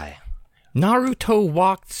 Not I. Naruto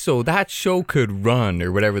walked so that show could run,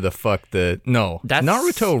 or whatever the fuck No. That's-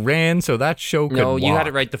 Naruto ran so that show could No, walk. you had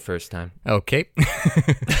it right the first time. Okay.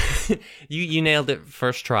 You nailed it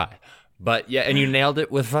first try. But yeah, and you nailed it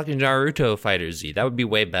with fucking Naruto Fighter Z. That would be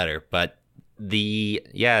way better. But the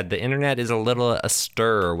internet is a little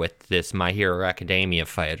astir with this My Hero Academia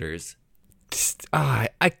Fighters.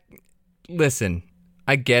 Listen,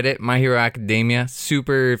 I get it. My Hero Academia,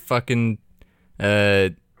 super fucking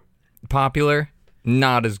popular.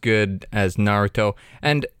 Not as good as Naruto.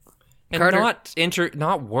 And Carter,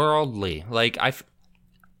 not worldly. Like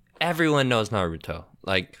everyone knows Naruto.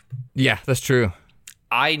 Like yeah, that's true.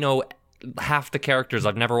 I know half the characters.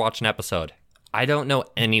 I've never watched an episode. I don't know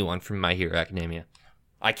anyone from My Hero Academia.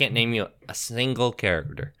 I can't name you a single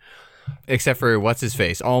character. Except for what's his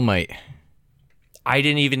face, All Might. I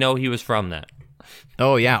didn't even know he was from that.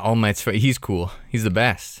 Oh yeah, All Might's he's cool. He's the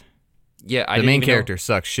best. Yeah, The main character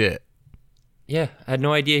sucks shit. Yeah, I had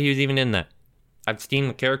no idea he was even in that. I've seen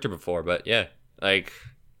the character before, but yeah, like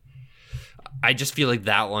I just feel like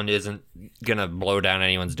that one isn't gonna blow down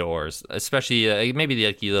anyone's doors, especially maybe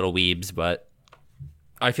the little weebs. But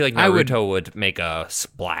I feel like Naruto would make a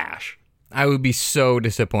splash. I would be so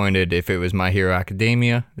disappointed if it was My Hero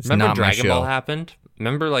Academia. It's Remember not Dragon my show. Ball happened?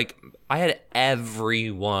 Remember, like I had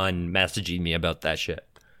everyone messaging me about that shit.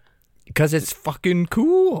 Because it's fucking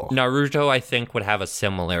cool. Naruto, I think, would have a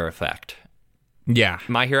similar effect. Yeah.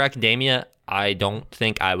 My Hero Academia, I don't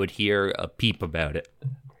think I would hear a peep about it.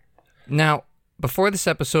 Now, before this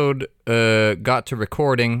episode got to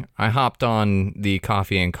recording, I hopped on the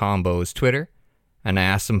Coffee and Combos Twitter, and I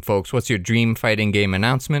asked some folks, what's your dream fighting game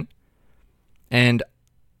announcement? And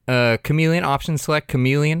Chameleon, option select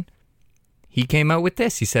Chameleon, he came out with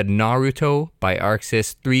this. He said Naruto by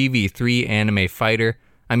ArcSys 3v3 anime fighter.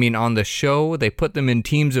 I mean, on the show, they put them in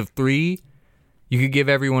teams of 3. You could give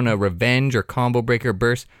everyone a revenge or combo breaker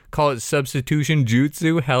burst. Call it substitution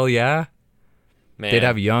jutsu. Hell yeah. Man, They'd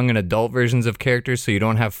have young and adult versions of characters, so you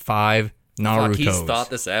don't have 5 Narutos. fuck, he's thought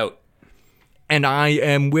this out. And I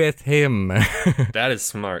am with him. That is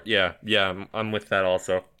smart. Yeah, I'm with that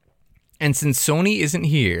also. And since Sony isn't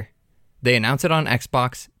here, they announce it on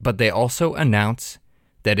Xbox, but they also announce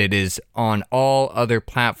that it is on all other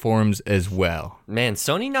platforms as well. Man,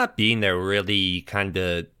 Sony not being there really kind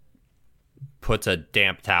of puts a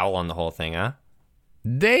damp towel on the whole thing, huh?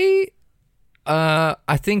 They,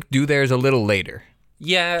 I think, do theirs a little later.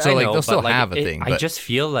 Yeah, So, I like, know, they'll still but, like, have a thing, I but- just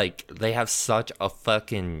feel like they have such a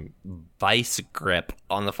fucking vice grip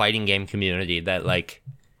on the fighting game community that, like,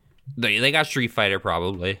 they got Street Fighter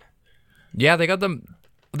probably. Yeah, they got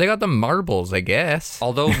the marbles, I guess.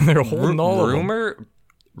 Although They're holding all of them.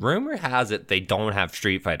 rumor has it they don't have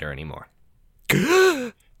Street Fighter anymore.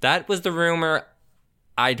 That was the rumor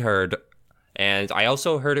I'd heard, and I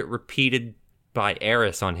also heard it repeated by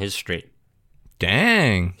Eris on his stream.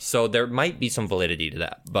 Dang. So there might be some validity to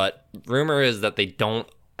that, but rumor is that they don't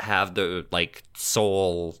have the like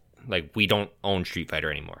sole, like we don't own Street Fighter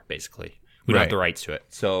anymore. Basically, we don't have Right. the rights to it.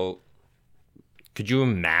 So could you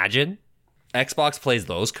imagine Xbox plays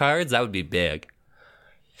those cards? That would be big.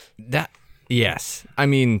 Yes. I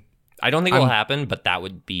mean, I don't think it will happen, but that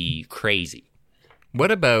would be crazy. what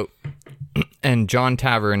about, and John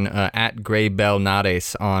Tavern at Grey Bell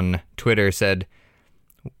Nades on Twitter said,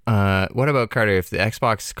 what about, Carter, if the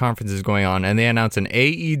Xbox conference is going on and they announce an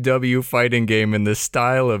AEW fighting game in the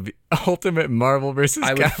style of Ultimate Marvel vs.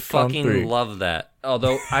 I would Capcom fucking 3? love that.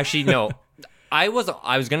 Although, actually, no. I was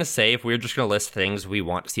gonna say if we were just gonna list things we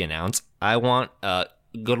want to see announced, I want a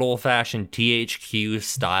good old fashioned THQ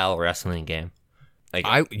style wrestling game. Like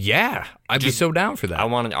I'd be so down for that. I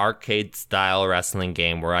want an arcade style wrestling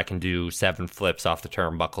game where I can do 7 flips off the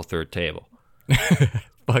turnbuckle through a table.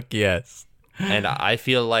 Fuck yes. And I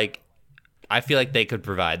feel like they could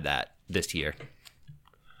provide that this year.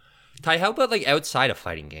 Ty, how about like outside of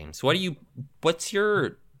fighting games? What are you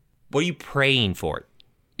praying for?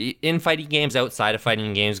 In fighting games, outside of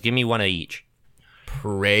fighting games, give me one of each.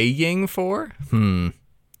 Praying for?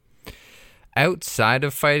 Outside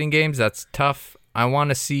of fighting games, that's tough. I want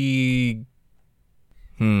to see.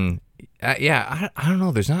 I don't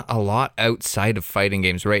know. There's not a lot outside of fighting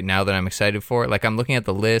games right now that I'm excited for. Like, I'm looking at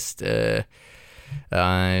the list.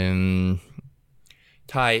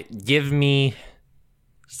 Ty, give me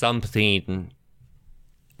something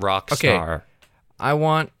Rockstar. I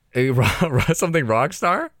want something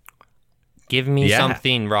Rockstar. Give me Yeah.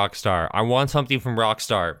 something Rockstar. I want something from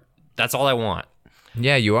Rockstar. That's all I want.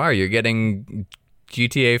 Yeah, you are. You're getting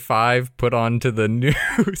GTA 5 put onto the new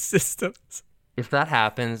systems. If that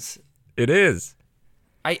happens, It is.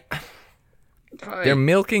 I They're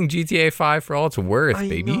milking GTA 5 for all it's worth,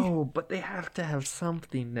 baby. know, but they have to have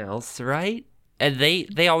something else, right? And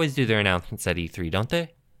they always do their announcements at E3, don't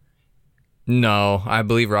they? No, I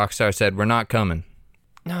believe Rockstar said we're not coming.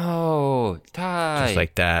 No, Ty. Just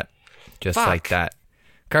like that. Just Fuck. like that.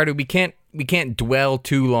 Carter, we can't dwell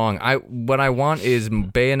too long. What I want is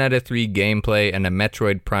Bayonetta 3 gameplay and a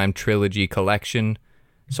Metroid Prime trilogy collection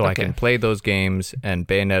so I Okay. can play those games and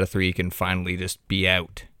Bayonetta 3 can finally just be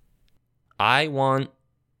out. I want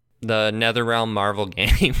the NetherRealm Marvel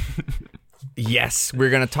game. Yes, we're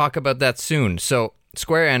going to talk about that soon. So,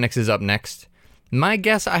 Square Enix is up next. My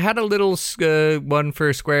guess, I had a little one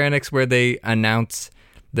for Square Enix where they announce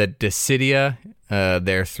that Dissidia,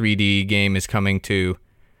 their 3D game, is coming to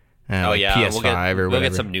PS5 or we'll whatever.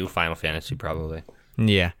 get some new Final Fantasy probably.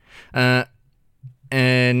 Yeah.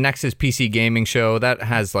 And next is PC Gaming Show. That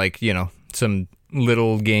has, like, some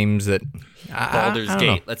little games that... Baldur's I don't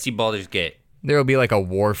know. Gate. Let's see Baldur's Gate. There will be like a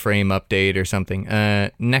Warframe update or something.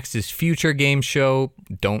 Next is Future Game Show.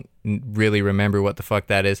 Don't really remember what the fuck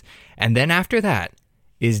that is. And then after that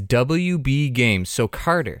is WB Games. So,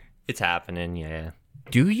 Carter, It's happening, yeah.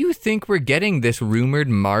 do you think we're getting this rumored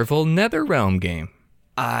Marvel NetherRealm game?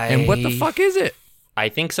 And what the fuck is it? I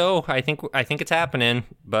think so. I think it's happening,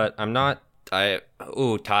 but I'm not. Ty,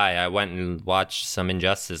 I went and watched some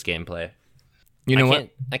Injustice gameplay. You know what?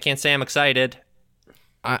 I can't say I'm excited.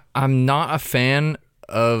 I'm not a fan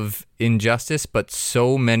of Injustice, but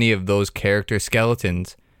so many of those character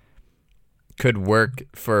skeletons could work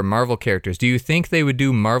for Marvel characters. Do you think they would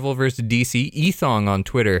do Marvel versus DC? Ethong on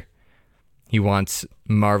Twitter, he wants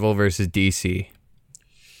Marvel versus DC.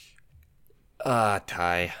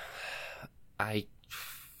 Ty,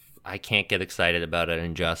 I can't get excited about an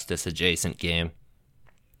Injustice adjacent game.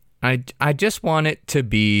 I just want it to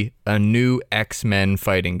be a new X-Men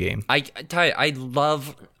fighting game. I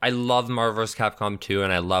love Marvel vs. Capcom 2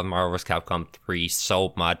 and I love Marvel vs. Capcom 3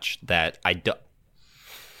 so much that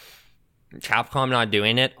Capcom not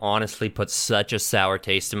doing it honestly puts such a sour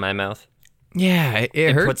taste in my mouth. Yeah,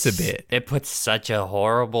 it hurts a bit. It puts such a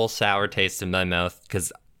horrible sour taste in my mouth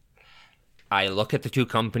because I look at the two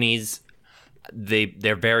companies,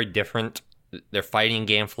 they're very different. Their fighting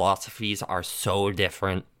game philosophies are so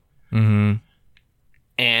different. Mm-hmm.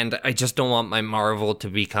 And I just don't want my Marvel to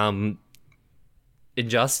become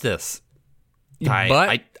Injustice.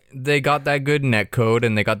 But they got that good netcode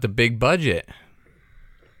and they got the big budget.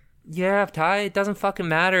 Yeah, Ty, it doesn't fucking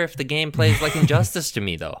matter if the game plays like Injustice to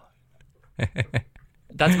me, though.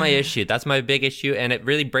 That's my issue. That's my big issue, and it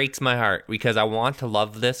really breaks my heart because I want to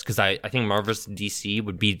love this because I think Marvel vs. DC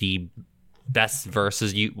would be the best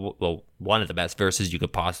versus one of the best versus you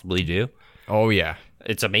could possibly do. Oh, yeah.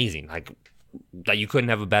 It's amazing. Like you couldn't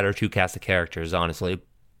have a better two cast of characters, honestly.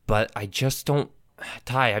 But I just don't...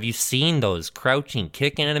 Ty, have you seen those crouching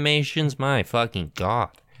kick animations? My fucking God.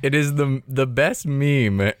 It is the best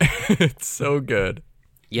meme. It's so good.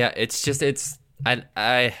 Yeah,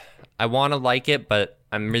 I want to like it, but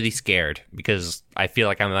I'm really scared because I feel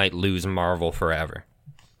like I might lose Marvel forever.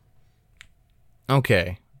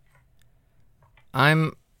 Okay.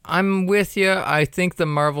 I'm with you. I think the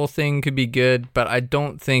Marvel thing could be good, but I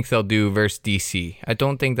don't think they'll do versus DC. I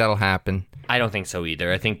don't think that'll happen. I don't think so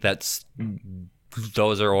either. I think those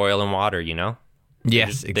are oil and water, you know?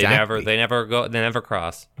 Yes, exactly. They never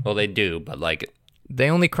cross. Well, they do, but like they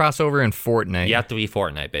only cross over in Fortnite. You have to be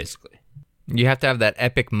Fortnite, basically. You have to have that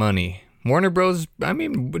epic money. Warner Bros. I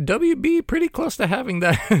mean, WB pretty close to having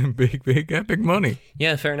that big epic money.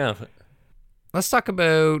 Yeah, fair enough. Let's talk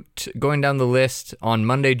about going down the list. On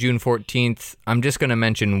Monday, June 14th, I'm just going to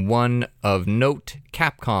mention one of note.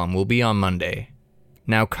 Capcom will be on Monday.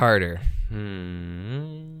 Now, Carter.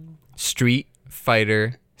 Street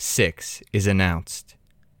Fighter 6 is announced.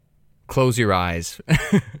 Close your eyes.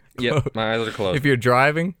 Yep, my eyes are closed. If you're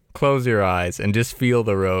driving, close your eyes and just feel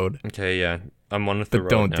the road. Okay, yeah. I'm on with the road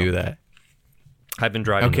But don't now. do that. I've been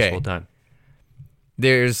driving this whole time.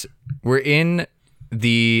 We're in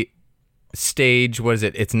the stage, what is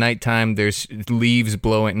it? It's nighttime. There's leaves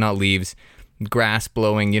blowing, not leaves, grass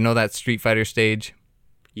blowing. You know that Street Fighter stage?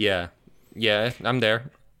 Yeah. Yeah, I'm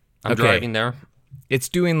there. I'm Okay. driving there. It's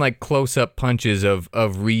doing like close-up punches of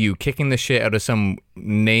Ryu kicking the shit out of some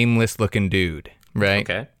nameless-looking dude, right?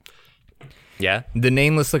 Okay. Yeah. The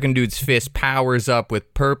nameless-looking dude's fist powers up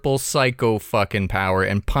with purple psycho fucking power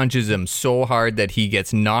and punches him so hard that he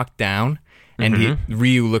gets knocked down, and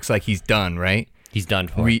Ryu looks like he's done, right? He's done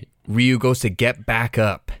for it. Ryu goes to get back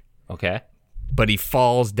up, Okay. but he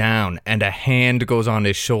falls down, and a hand goes on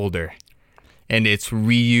his shoulder, and it's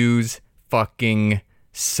Ryu's fucking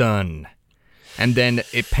son. And then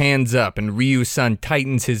it pans up, and Ryu's son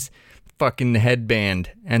tightens his fucking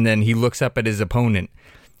headband, and then he looks up at his opponent,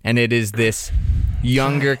 and it is this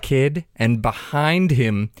younger kid, and behind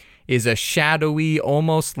him is a shadowy,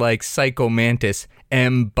 almost like Psycho Mantis,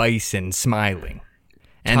 M. Bison smiling.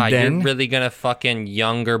 And Ty, then you're really gonna fucking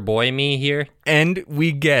younger boy me here? and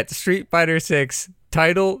we get Street Fighter 6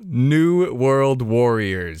 title New World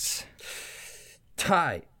Warriors.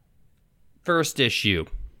 Ty. First issue.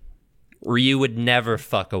 Ryu would never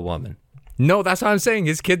fuck a woman. No, that's what I'm saying.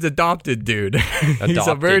 His kid's adopted, dude. He's a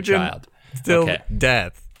Adopted virgin, child. still Okay.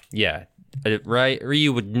 death. Yeah. Right?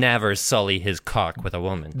 Ryu would never sully his cock with a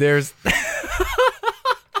woman. There's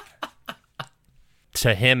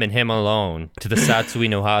To him and him alone. To the Satsui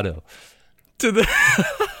no Hado. to the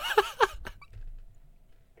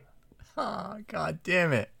oh, god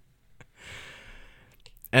damn it.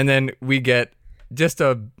 And then we get just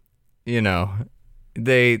a,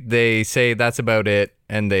 they say that's about it,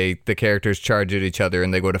 and the characters charge at each other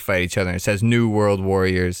and they go to fight each other, and it says New World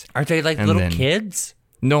Warriors. Are they like And little then- kids?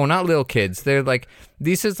 No, not little kids. They're like,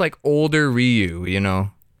 this is like older Ryu,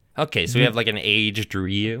 Okay, so we have like an aged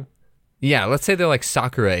Ryu. Yeah, let's say they're like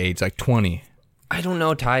Sakura age, like 20. I don't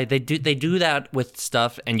know, Ty. They do that with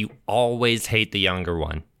stuff, and you always hate the younger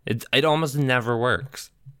one. It almost never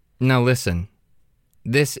works. Now listen,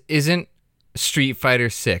 this isn't Street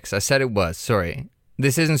Fighter 6. I said it was, sorry.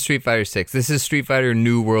 This isn't Street Fighter 6. This is Street Fighter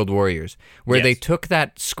New World Warriors, where Yes. they took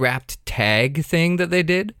that scrapped tag thing that they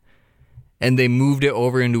did, and they moved it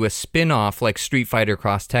over into a spin-off like Street Fighter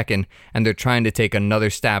Cross Tekken, and they're trying to take another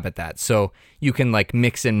stab at that. So you can like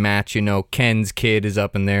mix and match, Ken's kid is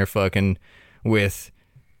up in there fucking with,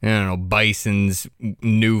 I don't know, Bison's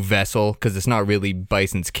new vessel, because it's not really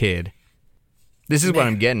Bison's kid. This is what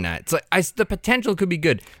I'm getting at. It's like, the potential could be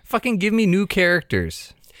good. Fucking give me new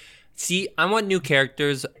characters. See, I want new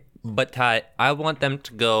characters, but Ty, I want them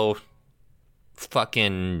to go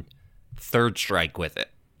fucking Third Strike with it.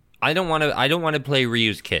 I don't want to play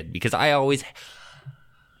Ryu's kid because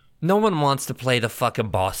no one wants to play the fucking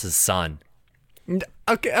boss's son.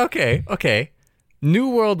 Okay. New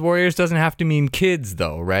World Warriors doesn't have to mean kids,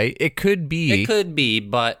 though, right? It could be,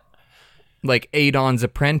 but like Adon's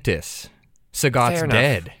apprentice. Sagat's Fair enough.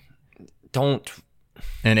 dead, don't.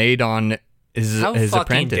 and Adon is How his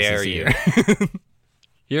fucking apprentice. dare is you?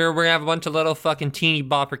 here. We're gonna have a bunch of little fucking teeny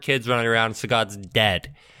bopper kids running around and Sagat's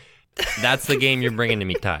dead. That's the game you're bringing to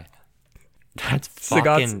me, Ty. That's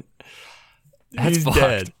fucking... He's fucked.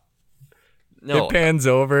 dead. No. It pans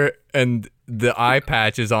over, and the eye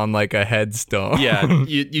patch is on like a headstone. Yeah,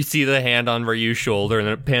 you see the hand on Ryu's shoulder, and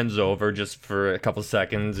then it pans over just for a couple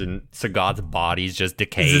seconds, and Sagat's body's just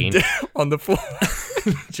decaying. on the floor.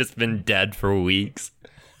 Just been dead for weeks.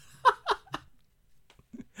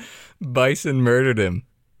 Bison murdered him,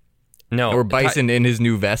 No, or Bison in his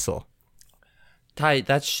new vessel. Ty,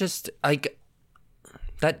 that's just like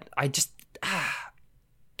that.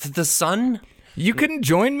 The sun. You couldn't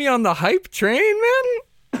join me on the hype train,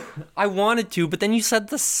 man? I wanted to, but then you said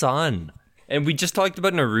the sun, and we just talked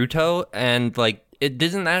about Naruto, and like,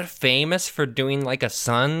 isn't that famous for doing like a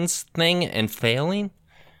sun's thing and failing?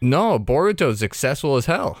 No, Boruto's successful as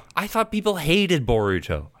hell. I thought people hated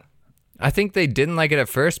Boruto. I think they didn't like it at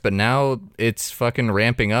first, but now it's fucking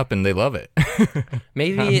ramping up and they love it.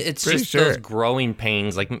 Maybe it's pretty just sure. those growing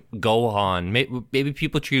pains, like Gohan. Maybe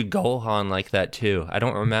people treat Gohan like that too. I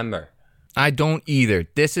don't remember. I don't either.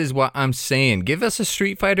 This is what I'm saying. Give us a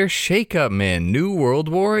Street Fighter shakeup, man. New World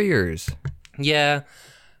Warriors. Yeah,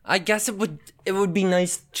 I guess it would be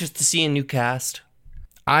nice just to see a new cast.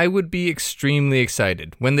 I would be extremely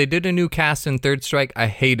excited. When they did a new cast in Third Strike, I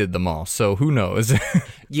hated them all, so who knows?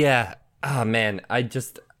 Yeah. Oh man, I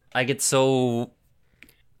get so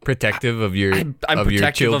Protective of your I'm of your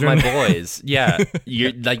protective of children. my boys. Yeah,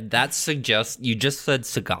 you're like that suggests you just said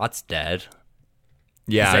Sagat's dead.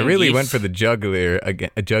 Yeah, I really Zangief's- went for the juggler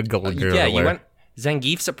again. A juggler. Yeah, you went.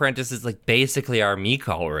 Zangief's apprentice is like basically our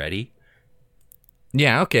Mika already.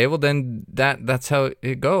 Yeah, okay. Well, then that's how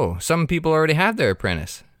it go. Some people already have their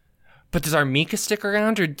apprentice. But does our Mika stick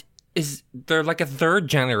around, or is there like a third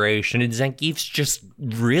generation and Zangief's just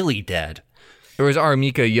really dead? Or is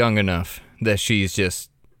Armika young enough that she's just...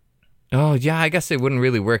 Oh, yeah, I guess it wouldn't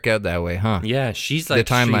really work out that way, huh? Yeah, she's like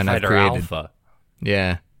The timeline Street I've Fighter created. Alpha.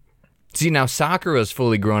 Yeah. See, now Sakura's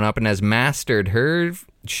fully grown up and has mastered her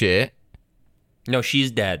shit. No,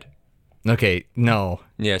 she's dead. Okay, no.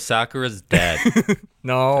 Yeah, Sakura's dead.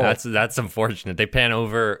 No. That's unfortunate. They pan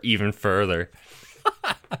over even further.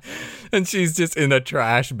 And she's just in a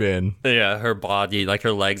trash bin. Yeah, her body, like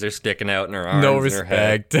her legs are sticking out and her arms No and her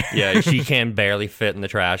head. respect. Yeah, she can barely fit in the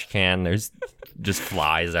trash can. There's just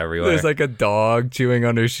flies everywhere. There's like a dog chewing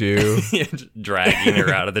on her shoe. Just dragging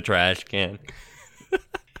her out of the trash can.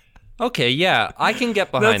 Okay, yeah, I can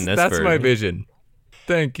get behind this. That's my version. vision.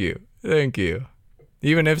 Thank you.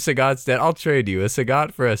 Even if Sagat's dead, I'll trade you a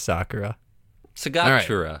Sagat for a Sakura.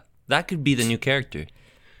 Sagatura. That could be the new character.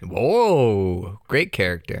 Whoa, great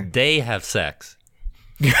character. They have sex.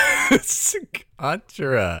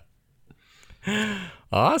 Sagatura.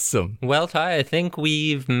 Awesome. Well, Ty, I think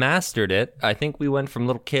we've mastered it. I think we went from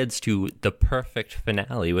little kids to the perfect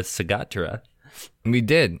finale with Sagatura. We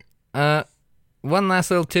did. One last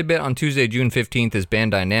little tidbit. On Tuesday, June 15th is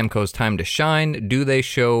Bandai Namco's Time to Shine. Do they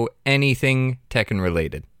show anything Tekken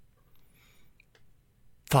related?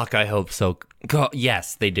 Fuck, I hope so.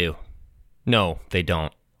 Yes, they do. No, they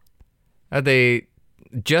don't. Are they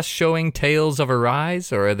just showing Tales of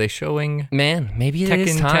Arise, or are they showing Man, maybe it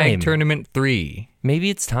is Tekken time. Tag Tournament 3? Maybe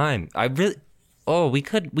it's time. I really. Oh, we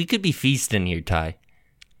could be feasting here, Ty.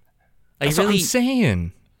 That's what I'm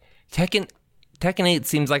saying. Tekken 8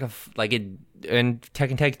 seems like and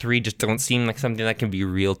Tekken Tag 3 just don't seem like something that can be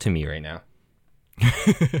real to me right now.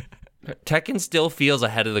 Tekken still feels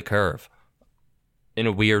ahead of the curve in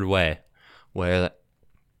a weird way, where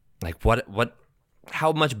like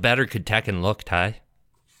how much better could Tekken look, Ty?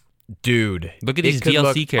 Dude, Look at it these could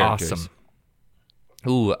DLC look characters. Awesome.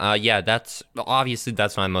 Ooh, yeah, that's why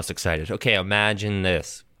I'm most excited. Okay, imagine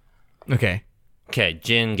this. Okay. Okay,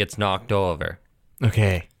 Jin gets knocked over.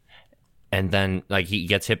 Okay. And then, like, he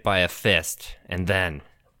gets hit by a fist, and then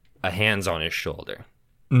a hand's on his shoulder.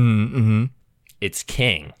 Mm-hmm. It's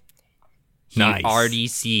King. He Nice. already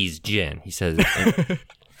sees Jin. He says, and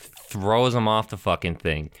throws him off the fucking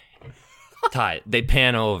thing. Ty, they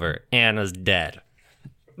pan over. Anna's dead.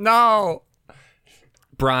 No.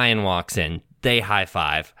 Brian walks in. They high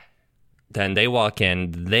five. Then they walk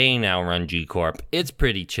in. They now run G Corp. It's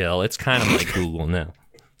pretty chill. It's kind of like Google now.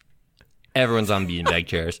 Everyone's on beanbag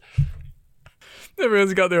chairs.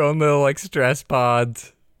 Everyone's got their own little like stress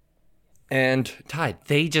pods. And Ty,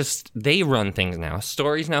 they run things now.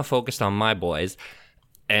 Story's now focused on my boys.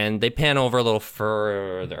 And they pan over a little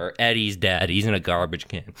further. Eddie's dead. He's in a garbage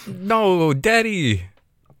can. No, Daddy.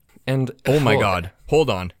 And Oh my God. Hold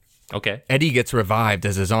on. Okay. Eddie gets revived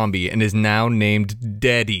as a zombie and is now named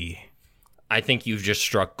Daddy. I think you've just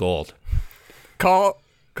struck gold. Call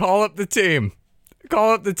up the team.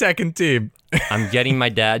 Call up the Tekken team. I'm getting my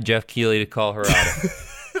dad, Jeff Keighley, to call her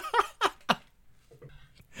out.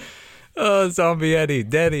 Oh, Zombie Eddie.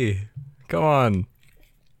 Daddy. Come on.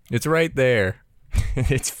 It's right there.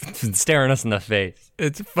 It's staring us in the face.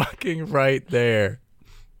 It's fucking right there.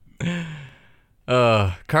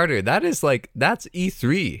 Carter, that's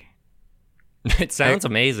E3. It sounds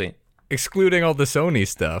amazing. Excluding all the Sony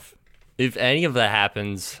stuff. If any of that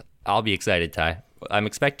happens, I'll be excited, Ty. I'm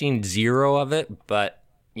expecting 0 of it, but,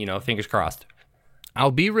 fingers crossed.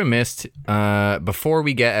 I'll be remiss, before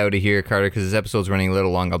we get out of here, Carter, because this episode's running a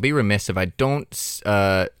little long, I'll be remiss if I don't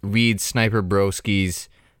read Sniper Broski's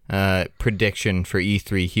prediction for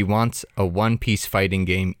E3. He wants a one-piece fighting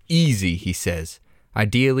game. Easy, he says.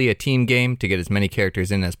 Ideally, a team game to get as many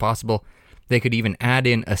characters in as possible. They could even add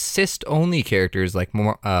in assist-only characters like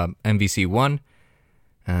MVC1.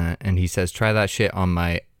 And he says, try that shit on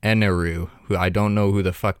my Eneru, who I don't know who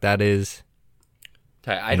the fuck that is.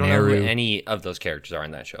 I don't know who any of those characters are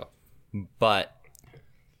in that show, but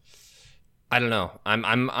I don't know.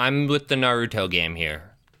 I'm with the Naruto game here.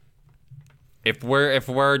 If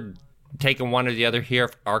we're taking one or the other here,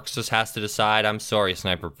 if Arxis has to decide, I'm sorry,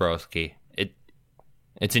 Sniper Broski.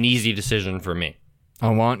 It's an easy decision for me. I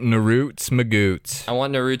want Naruto's Magoots. I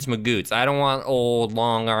want Naruto's Magoots. I don't want old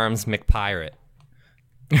long arms McPirate.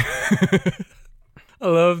 I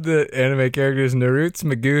love the anime characters Naruto's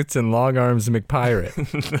Magoots and Long Arms McPirate.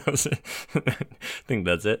 I think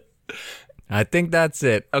that's it. I think that's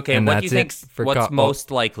it. Okay, and what do you think? What's Oh, most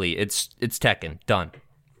likely? It's Tekken. Done.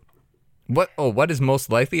 what is most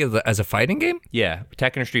likely as a fighting game? Yeah,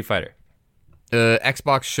 Tekken or Street Fighter.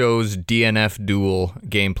 Xbox shows DNF duel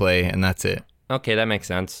gameplay, and that's it. Okay, that makes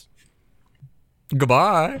sense.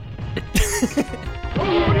 Goodbye.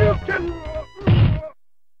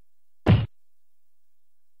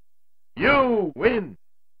 You win.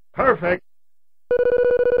 Perfect.